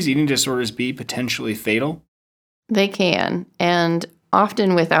 can these eating disorders be potentially fatal? They can, and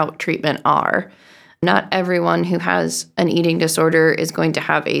often without treatment are. Not everyone who has an eating disorder is going to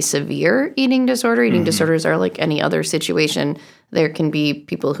have a severe eating disorder. Eating disorders are like any other situation. There can be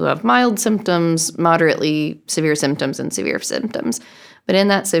people who have mild symptoms, moderately severe symptoms, and severe symptoms. But in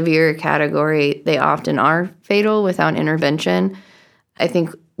that severe category, they often are fatal without intervention. I think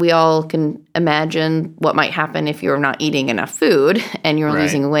we all can imagine what might happen if you're not eating enough food and you're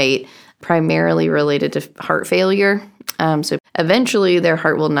losing weight, primarily related to heart failure. So eventually their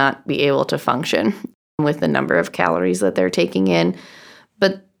heart will not be able to function with the number of calories that they're taking in.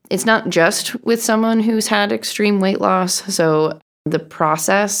 But it's not just with someone who's had extreme weight loss. So the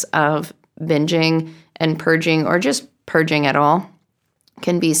process of binging and purging, or just purging at all,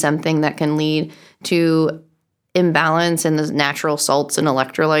 can be something that can lead to imbalance in the natural salts and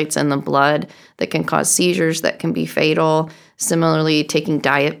electrolytes in the blood that can cause seizures that can be fatal. Similarly, taking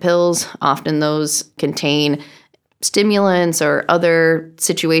diet pills, often those contain stimulants or other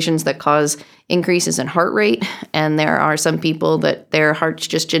situations that cause increases in heart rate. And there are some people that their hearts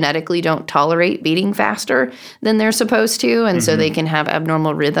just genetically don't tolerate beating faster than they're supposed to. And so they can have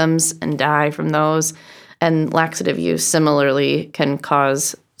abnormal rhythms and die from those. And laxative use similarly can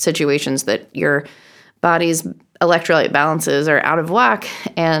cause situations that your body's electrolyte balances are out of whack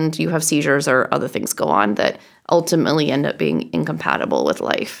and you have seizures or other things go on that ultimately end up being incompatible with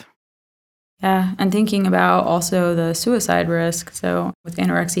life. Yeah, and thinking about also the suicide risk. So with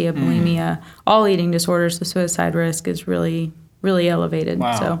anorexia, bulimia, all eating disorders, the suicide risk is really, really elevated.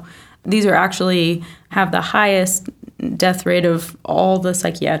 Wow. So these are actually have the highest death rate of all the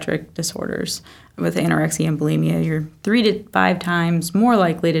psychiatric disorders. With anorexia and bulimia, you're 3 to 5 times more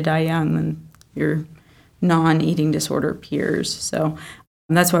likely to die young than your non-eating disorder peers. So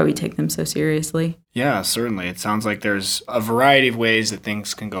that's why we take them so seriously. Yeah, certainly. It sounds like there's a variety of ways that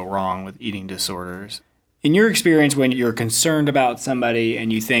things can go wrong with eating disorders. In your experience, when you're concerned about somebody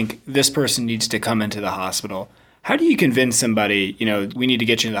and you think this person needs to come into the hospital, how do you convince somebody, we need to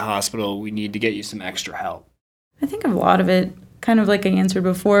get you to the hospital, we need to get you some extra help? I think a lot of it, kind of like I answered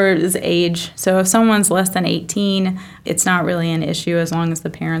before, is age. So if someone's less than 18, it's not really an issue as long as the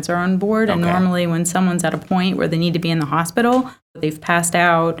parents are on board. Okay. And normally when someone's at a point where they need to be in the hospital, they've passed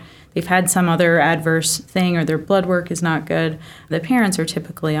out, they've had some other adverse thing, or their blood work is not good, the parents are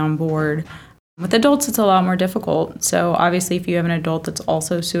typically on board. With adults, it's a lot more difficult. So obviously, if you have an adult that's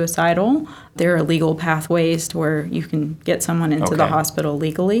also suicidal, there are legal pathways to where you can get someone into the hospital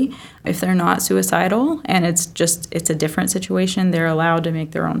legally. If they're not suicidal and it's a different situation, they're allowed to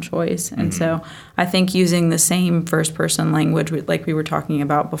make their own choice. And so I think using the same first-person language like we were talking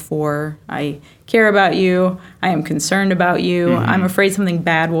about before, I care about you, I am concerned about you, I'm afraid something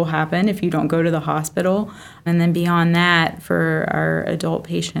bad will happen if you don't go to the hospital. And then beyond that, for our adult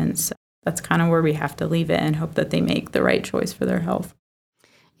patients, that's kind of where we have to leave it and hope that they make the right choice for their health.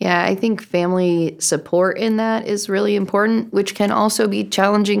 Yeah, I think family support in that is really important, which can also be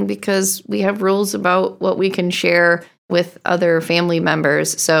challenging because we have rules about what we can share with other family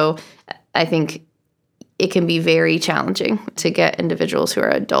members. So I think it can be very challenging to get individuals who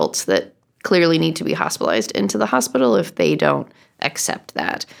are adults that clearly need to be hospitalized into the hospital if they don't accept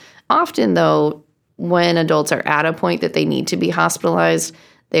that. Often, though, when adults are at a point that they need to be hospitalized,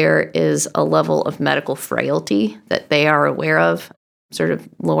 there is a level of medical frailty that they are aware of. Sort of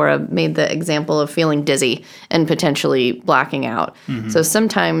Laura made the example of feeling dizzy and potentially blacking out. So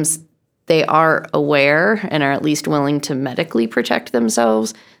sometimes they are aware and are at least willing to medically protect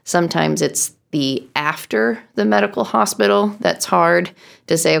themselves. Sometimes it's the after the medical hospital that's hard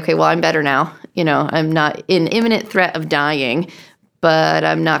to say, okay, well, I'm better now. I'm not in imminent threat of dying, but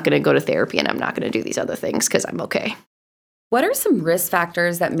I'm not going to go to therapy and I'm not going to do these other things because I'm okay. What are some risk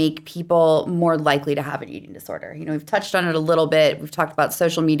factors that make people more likely to have an eating disorder? We've touched on it a little bit. We've talked about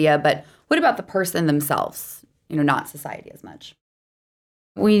social media, but what about the person themselves? not society as much.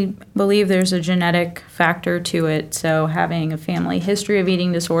 We believe there's a genetic factor to it. So having a family history of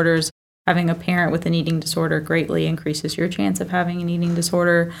eating disorders, having a parent with an eating disorder greatly increases your chance of having an eating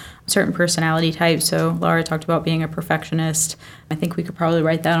disorder. Certain personality types. So Laura talked about being a perfectionist. I think we could probably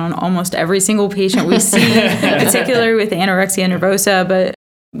write that on almost every single patient we see, particularly with anorexia nervosa, but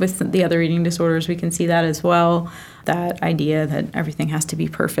with the other eating disorders, we can see that as well. That idea that everything has to be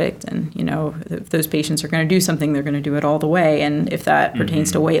perfect. And, if those patients are going to do something, they're going to do it all the way. And if that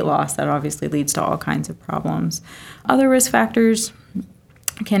pertains to weight loss, that obviously leads to all kinds of problems. Other risk factors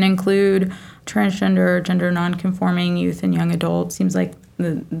can include transgender, gender nonconforming youth and young adults. Seems like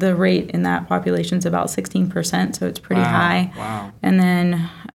the rate in that population is about 16%, so it's pretty high. Wow. And then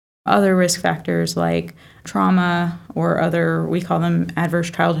other risk factors like trauma or other, we call them adverse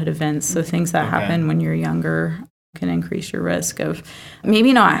childhood events, so things that happen when you're younger can increase your risk of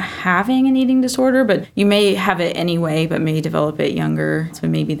maybe not having an eating disorder, but you may have it anyway, but may develop it younger. So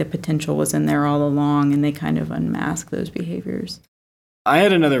maybe the potential was in there all along and they kind of unmask those behaviors. I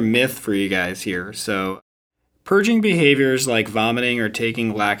had another myth for you guys here. So, purging behaviors like vomiting or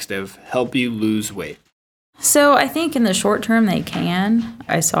taking laxative help you lose weight? So I think in the short term they can.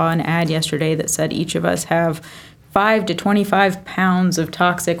 I saw an ad yesterday that said each of us have 5 to 25 pounds of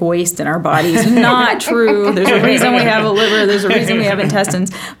toxic waste in our bodies. Not true. There's a reason we have a liver. There's a reason we have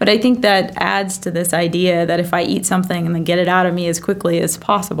intestines. But I think that adds to this idea that if I eat something and then get it out of me as quickly as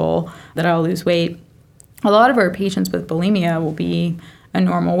possible, that I'll lose weight. A lot of our patients with bulimia will be a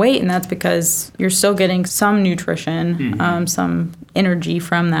normal weight, and that's because you're still getting some nutrition, some energy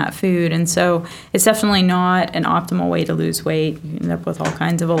from that food. And so it's definitely not an optimal way to lose weight. You end up with all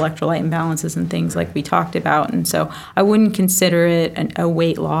kinds of electrolyte imbalances and things like we talked about. And so I wouldn't consider it a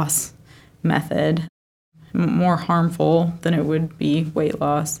weight loss method, more harmful than it would be weight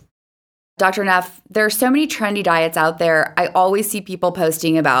loss. Dr. Neff, there are so many trendy diets out there. I always see people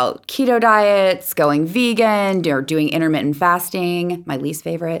posting about keto diets, going vegan, or doing intermittent fasting, my least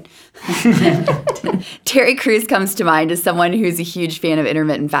favorite. Terry Crews comes to mind as someone who's a huge fan of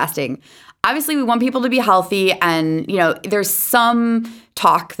intermittent fasting. Obviously, we want people to be healthy, and there's some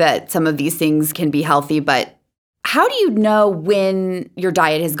talk that some of these things can be healthy, but how do you know when your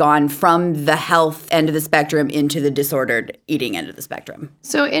diet has gone from the health end of the spectrum into the disordered eating end of the spectrum?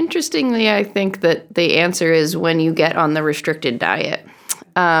 So interestingly, I think that the answer is when you get on the restricted diet.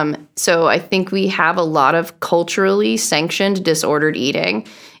 So I think we have a lot of culturally sanctioned disordered eating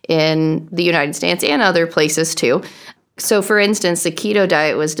in the United States and other places too. So for instance, the keto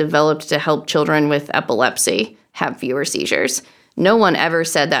diet was developed to help children with epilepsy have fewer seizures. No one ever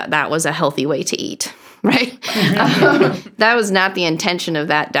said that that was a healthy way to eat. Right? That was not the intention of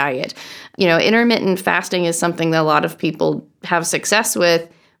that diet. Intermittent fasting is something that a lot of people have success with,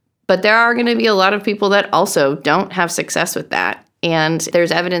 but there are going to be a lot of people that also don't have success with that. And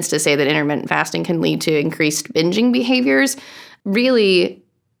there's evidence to say that intermittent fasting can lead to increased binging behaviors. Really,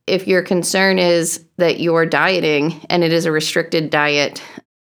 if your concern is that you're dieting and it is a restricted diet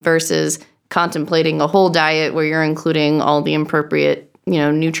versus contemplating a whole diet where you're including all the appropriate,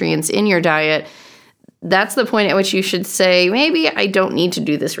 nutrients in your diet, that's the point at which you should say, maybe I don't need to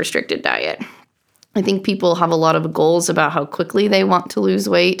do this restricted diet. I think people have a lot of goals about how quickly they want to lose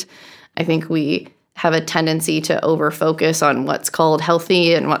weight. I think we have a tendency to over-focus on what's called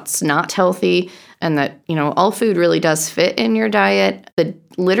healthy and what's not healthy, and that, all food really does fit in your diet. The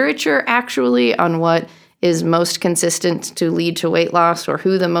literature actually on what is most consistent to lead to weight loss or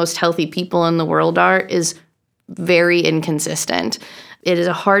who the most healthy people in the world are is very inconsistent. It is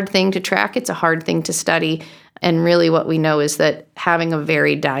a hard thing to track. It's a hard thing to study. And really what we know is that having a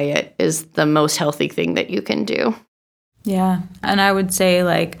varied diet is the most healthy thing that you can do. Yeah. And I would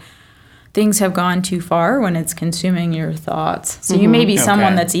say things have gone too far when it's consuming your thoughts. So you may be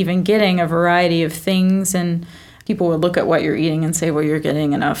someone that's even getting a variety of things, and people would look at what you're eating and say, well, you're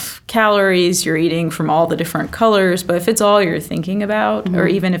getting enough calories, you're eating from all the different colors. But if it's all you're thinking about, or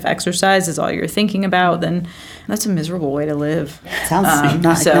even if exercise is all you're thinking about, then that's a miserable way to live. Sounds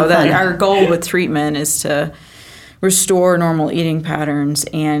our goal with treatment is to restore normal eating patterns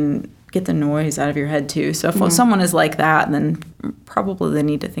and get the noise out of your head too. So if someone is like that, then probably they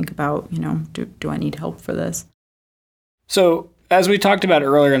need to think about, do I need help for this? So as we talked about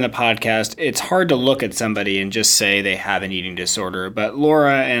earlier in the podcast, it's hard to look at somebody and just say they have an eating disorder. But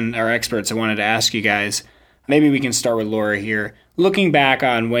Laura and our experts, I wanted to ask you guys, maybe we can start with Laura here. Looking back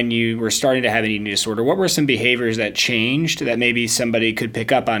on when you were starting to have an eating disorder, what were some behaviors that changed that maybe somebody could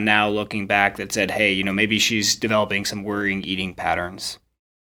pick up on now looking back that said, hey, maybe she's developing some worrying eating patterns?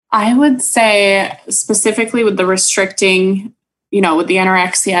 I would say specifically with the restricting, with the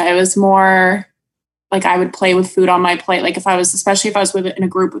anorexia, it was more Like I would play with food on my plate. Like especially if I was in a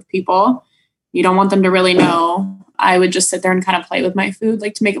group with people, you don't want them to really know. I would just sit there and kind of play with my food,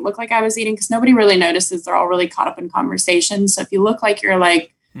 like to make it look like I was eating, because nobody really notices. They're all really caught up in conversation. So if you look like you're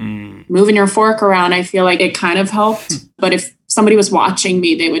like moving your fork around, I feel like it kind of helped. But if somebody was watching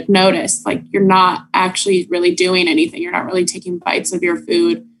me, they would notice like you're not actually really doing anything. You're not really taking bites of your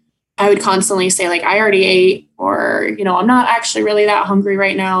food. I would constantly say like, I already ate, or, I'm not actually really that hungry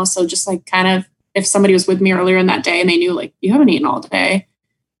right now. So just like kind of, if somebody was with me earlier in that day and they knew like, you haven't eaten all day,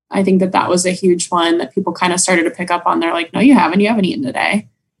 I think that was a huge one that people kind of started to pick up on. They're like, no, you haven't eaten today.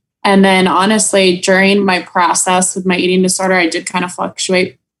 And then honestly, during my process with my eating disorder, I did kind of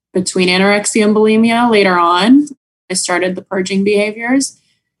fluctuate between anorexia and bulimia. Later on, I started the purging behaviors.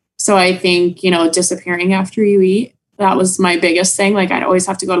 So I think, disappearing after you eat, that was my biggest thing. Like I'd always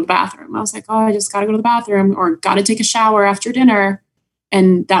have to go to the bathroom. I was like, oh, I just got to go to the bathroom, or got to take a shower after dinner.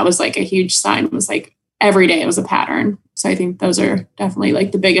 And that was like a huge sign. It was like every day it was a pattern. So I think those are definitely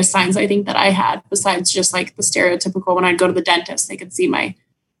like the biggest signs I think that I had, besides just like the stereotypical when I'd go to the dentist, they could see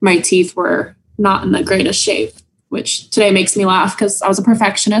my teeth were not in the greatest shape, which today makes me laugh because I was a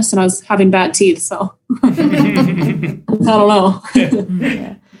perfectionist and I was having bad teeth. So I don't know.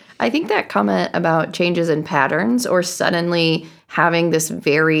 Yeah. I think that comment about changes in patterns, or suddenly having this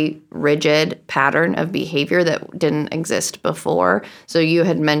very rigid pattern of behavior that didn't exist before. So you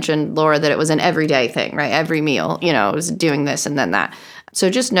had mentioned, Laura, that it was an everyday thing, right? Every meal, it was doing this and then that. So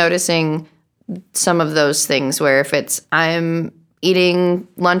just noticing some of those things where if it's I'm eating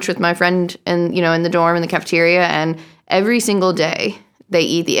lunch with my friend and, in the dorm, in the cafeteria, and every single day they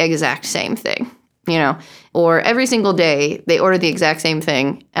eat the exact same thing, or every single day they order the exact same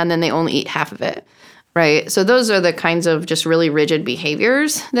thing and then they only eat half of it, right? So those are the kinds of just really rigid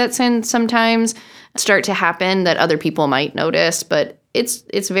behaviors that sometimes start to happen that other people might notice, but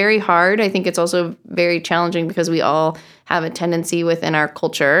it's very hard. I think it's also very challenging because we all have a tendency within our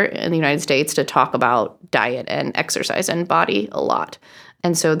culture in the United States to talk about diet and exercise and body a lot.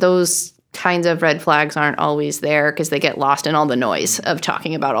 And so those kinds of red flags aren't always there because they get lost in all the noise of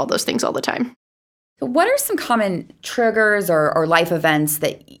talking about all those things all the time. What are some common triggers or life events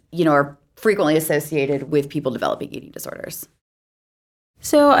that, are frequently associated with people developing eating disorders?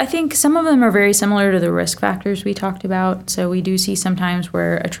 So I think some of them are very similar to the risk factors we talked about. So we do see sometimes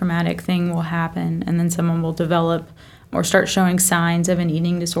where a traumatic thing will happen and then someone will develop or start showing signs of an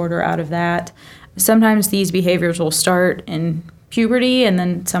eating disorder out of that. Sometimes these behaviors will start in puberty and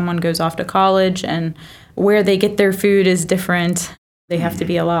then someone goes off to college, and where they get their food is different. They have to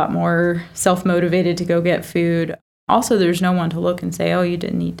be a lot more self-motivated to go get food. Also, there's no one to look and say, oh, you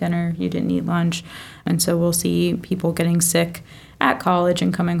didn't eat dinner, you didn't eat lunch. And so we'll see people getting sick at college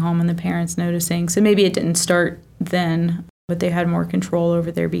and coming home and the parents noticing. So maybe it didn't start then, but they had more control over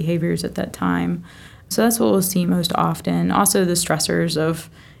their behaviors at that time. So that's what we'll see most often. Also, the stressors of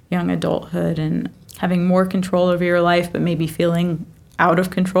young adulthood and having more control over your life, but maybe feeling out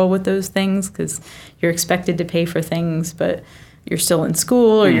of control with those things because you're expected to pay for things, but you're still in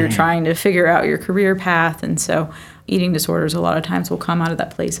school or you're trying to figure out your career path. And so eating disorders a lot of times will come out of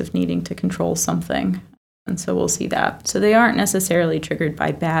that place of needing to control something. And so we'll see that. So they aren't necessarily triggered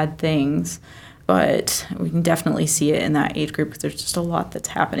by bad things, but we can definitely see it in that age group because there's just a lot that's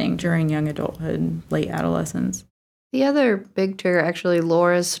happening during young adulthood, late adolescence. The other big trigger, actually,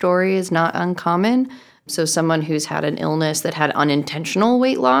 Laura's story is not uncommon. So someone who's had an illness that had unintentional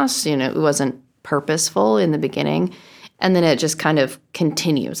weight loss, it wasn't purposeful in the beginning. And then it just kind of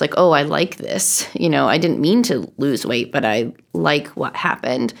continues like, oh, I like this. I didn't mean to lose weight, but I like what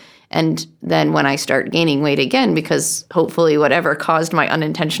happened. And then when I start gaining weight again, because hopefully whatever caused my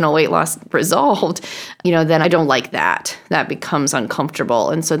unintentional weight loss resolved, then I don't like that. That becomes uncomfortable.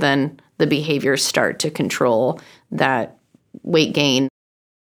 And so then the behaviors start to control that weight gain.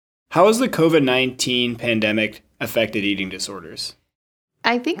 How has the COVID-19 pandemic affected eating disorders?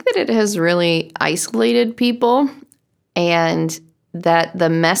 I think that it has really isolated people. And that the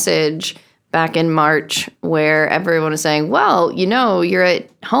message back in March where everyone was saying, well, you're at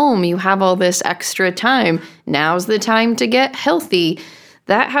home, you have all this extra time, now's the time to get healthy,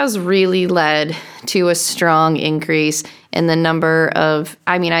 that has really led to a strong increase in the number of,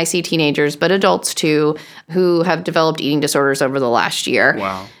 I see teenagers, but adults too, who have developed eating disorders over the last year.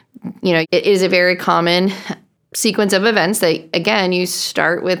 Wow. It is a very common sequence of events that, again, you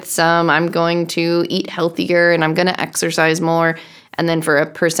start with I'm going to eat healthier and I'm going to exercise more. And then for a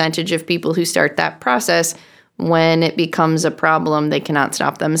percentage of people who start that process, when it becomes a problem, they cannot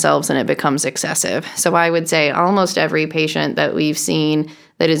stop themselves and it becomes excessive. So I would say almost every patient that we've seen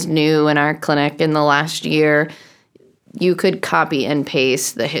that is new in our clinic in the last year, you could copy and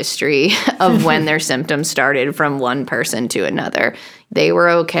paste the history of when their symptoms started from one person to another. They were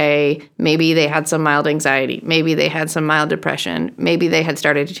okay. Maybe they had some mild anxiety. Maybe they had some mild depression. Maybe they had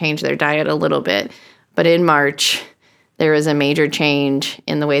started to change their diet a little bit. But in March, there was a major change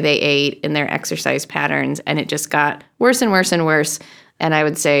in the way they ate, in their exercise patterns, and it just got worse and worse and worse. And I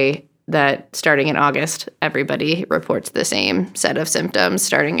would say that starting in August, everybody reports the same set of symptoms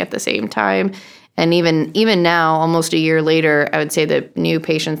starting at the same time. And even now, almost a year later, I would say the new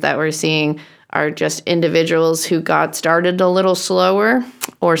patients that we're seeing are just individuals who got started a little slower,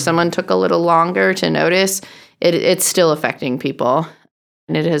 or someone took a little longer to notice. It's still affecting people.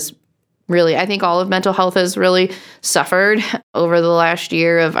 And it has really, I think all of mental health has really suffered over the last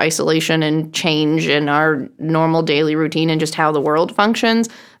year of isolation and change in our normal daily routine and just how the world functions.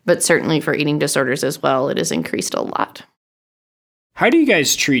 But certainly for eating disorders as well, it has increased a lot. How do you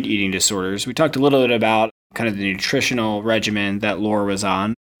guys treat eating disorders? We talked a little bit about kind of the nutritional regimen that Laura was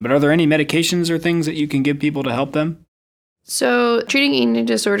on, but are there any medications or things that you can give people to help them? So treating eating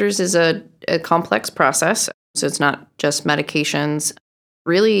disorders is a complex process. So it's not just medications.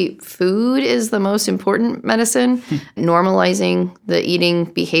 Really, food is the most important medicine. Normalizing the eating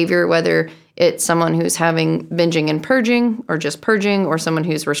behavior, whether it's someone who's having binging and purging, or just purging, or someone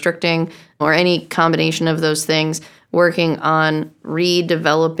who's restricting, or any combination of those things, working on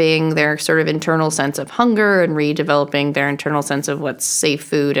redeveloping their sort of internal sense of hunger and redeveloping their internal sense of what's safe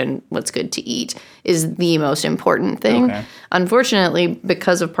food and what's good to eat is the most important thing. Okay. Unfortunately,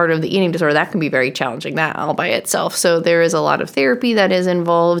 because of part of the eating disorder, that can be very challenging, that all by itself. So there is a lot of therapy that is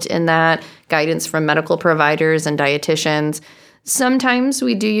involved in that, guidance from medical providers and dietitians. Sometimes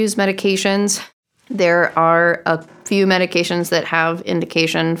we do use medications. There are a few medications that have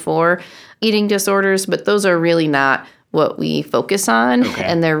indication for eating disorders, but those are really not what we focus on. Okay.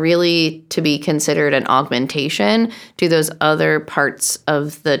 And they're really to be considered an augmentation to those other parts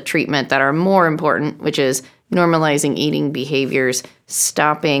of the treatment that are more important, which is normalizing eating behaviors,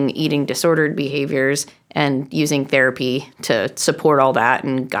 stopping eating disordered behaviors, and using therapy to support all that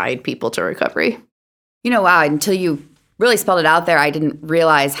and guide people to recovery. Wow, until you really spelled it out there, I didn't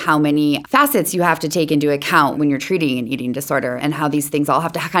realize how many facets you have to take into account when you're treating an eating disorder and how these things all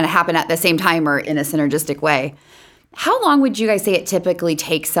have to kind of happen at the same time or in a synergistic way. How long would you guys say it typically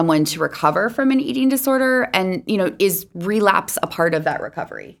takes someone to recover from an eating disorder? And, is relapse a part of that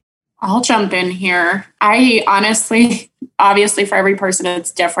recovery? I'll jump in here. I honestly, obviously for every person,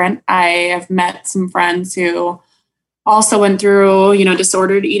 it's different. I have met some friends who also went through,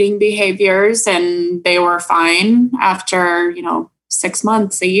 disordered eating behaviors, and they were fine after, 6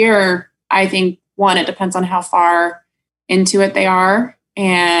 months, a year. I think, one, it depends on how far into it they are,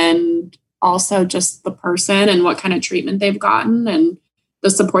 and also just the person and what kind of treatment they've gotten and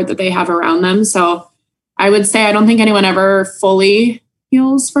the support that they have around them. So I would say I don't think anyone ever fully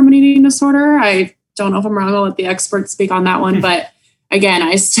heals from an eating disorder. I don't know if I'm wrong. I'll let the experts speak on that one, but again,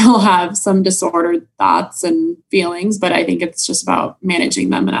 I still have some disordered thoughts and feelings, but I think it's just about managing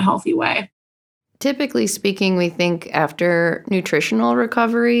them in a healthy way. Typically speaking, we think after nutritional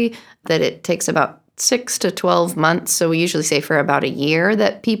recovery that it takes about 6 to 12 months. So we usually say for about a year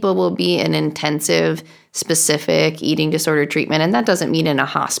that people will be in intensive, specific eating disorder treatment. And that doesn't mean in a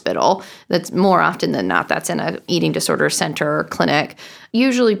hospital. That's more often than not, that's in an eating disorder center or clinic.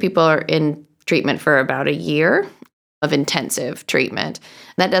 Usually people are in treatment for about a year of intensive treatment.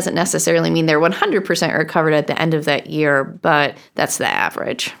 That doesn't necessarily mean they're 100% recovered at the end of that year, but that's the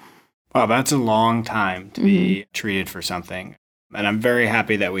average. Wow, that's a long time to be treated for something. And I'm very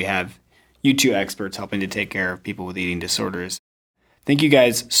happy that we have you two experts helping to take care of people with eating disorders. Thank you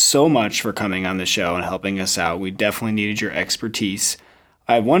guys so much for coming on the show and helping us out. We definitely needed your expertise.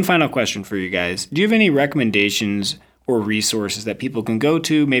 I have one final question for you guys. Do you have any recommendations or resources that people can go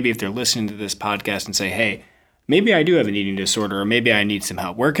to, maybe if they're listening to this podcast and say, hey, maybe I do have an eating disorder or maybe I need some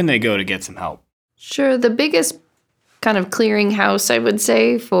help? Where can they go to get some help? Sure. The biggest kind of clearinghouse, I would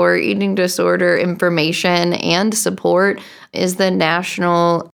say, for eating disorder information and support is the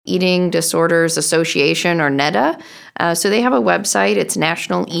National Eating Disorders Association, or NEDA. So they have a website. It's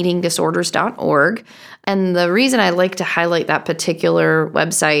nationaleatingdisorders.org. And the reason I like to highlight that particular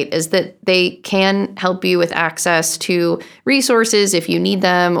website is that they can help you with access to resources if you need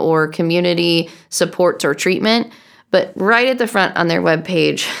them, or community supports or treatment. But right at the front on their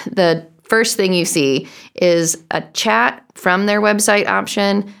webpage, the first thing you see is a chat from their website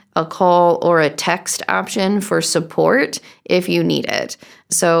option, a call or a text option for support if you need it.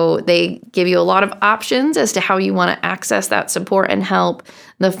 So they give you a lot of options as to how you want to access that support and help.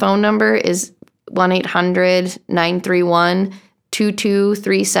 The phone number is 1-800-931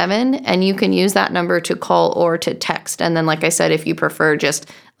 2237, and you can use that number to call or to text. And then, like I said, if you prefer just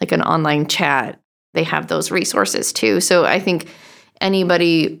like an online chat, they have those resources too. So I think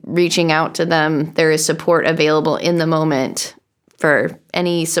anybody reaching out to them, there is support available in the moment for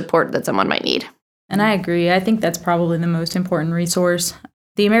any support that someone might need. And I agree. I think that's probably the most important resource.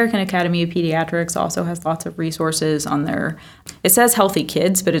 The American Academy of Pediatrics also has lots of resources on their, it says healthy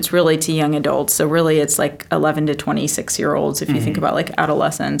kids, but it's really to young adults. So really it's like 11 to 26-year-olds if you think about like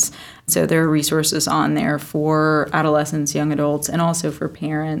adolescents. So there are resources on there for adolescents, young adults, and also for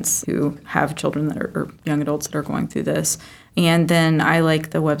parents who have children that are, or young adults that are going through this. And then I like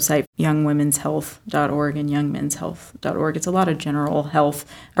the website youngwomenshealth.org and youngmenshealth.org. It's a lot of general health,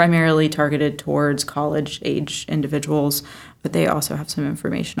 primarily targeted towards college-age individuals, but they also have some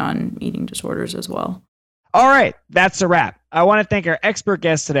information on eating disorders as well. All right, that's a wrap. I want to thank our expert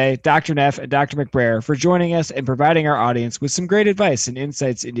guests today, Dr. Neff and Dr. McBrayer, for joining us and providing our audience with some great advice and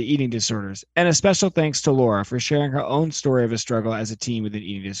insights into eating disorders. And a special thanks to Laura for sharing her own story of a struggle as a teen with an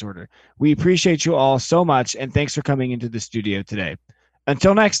eating disorder. We appreciate you all so much, and thanks for coming into the studio today.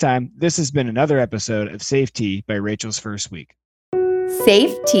 Until next time, this has been another episode of Safe Tea by Rachel's First Week.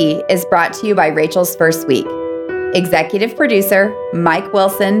 Safe Tea is brought to you by Rachel's First Week. Executive producer, Mike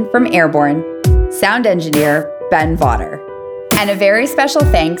Wilson from Airborne. Sound engineer, Ben Vaughter. And a very special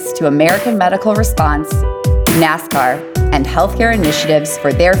thanks to American Medical Response, NASCAR, and Healthcare Initiatives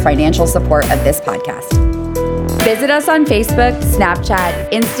for their financial support of this podcast. Visit us on Facebook,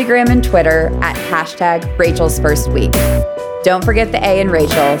 Snapchat, Instagram, and Twitter at #Rachel's First Week. Don't forget the A in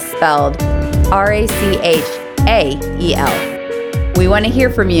Rachel, spelled RACHAEL. We want to hear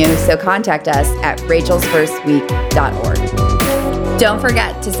from you, so contact us at rachelsfirstweek.org. Don't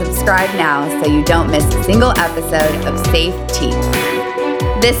forget to subscribe now so you don't miss a single episode of Safe Tea.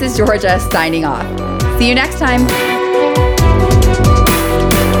 This is Georgia signing off. See you next time.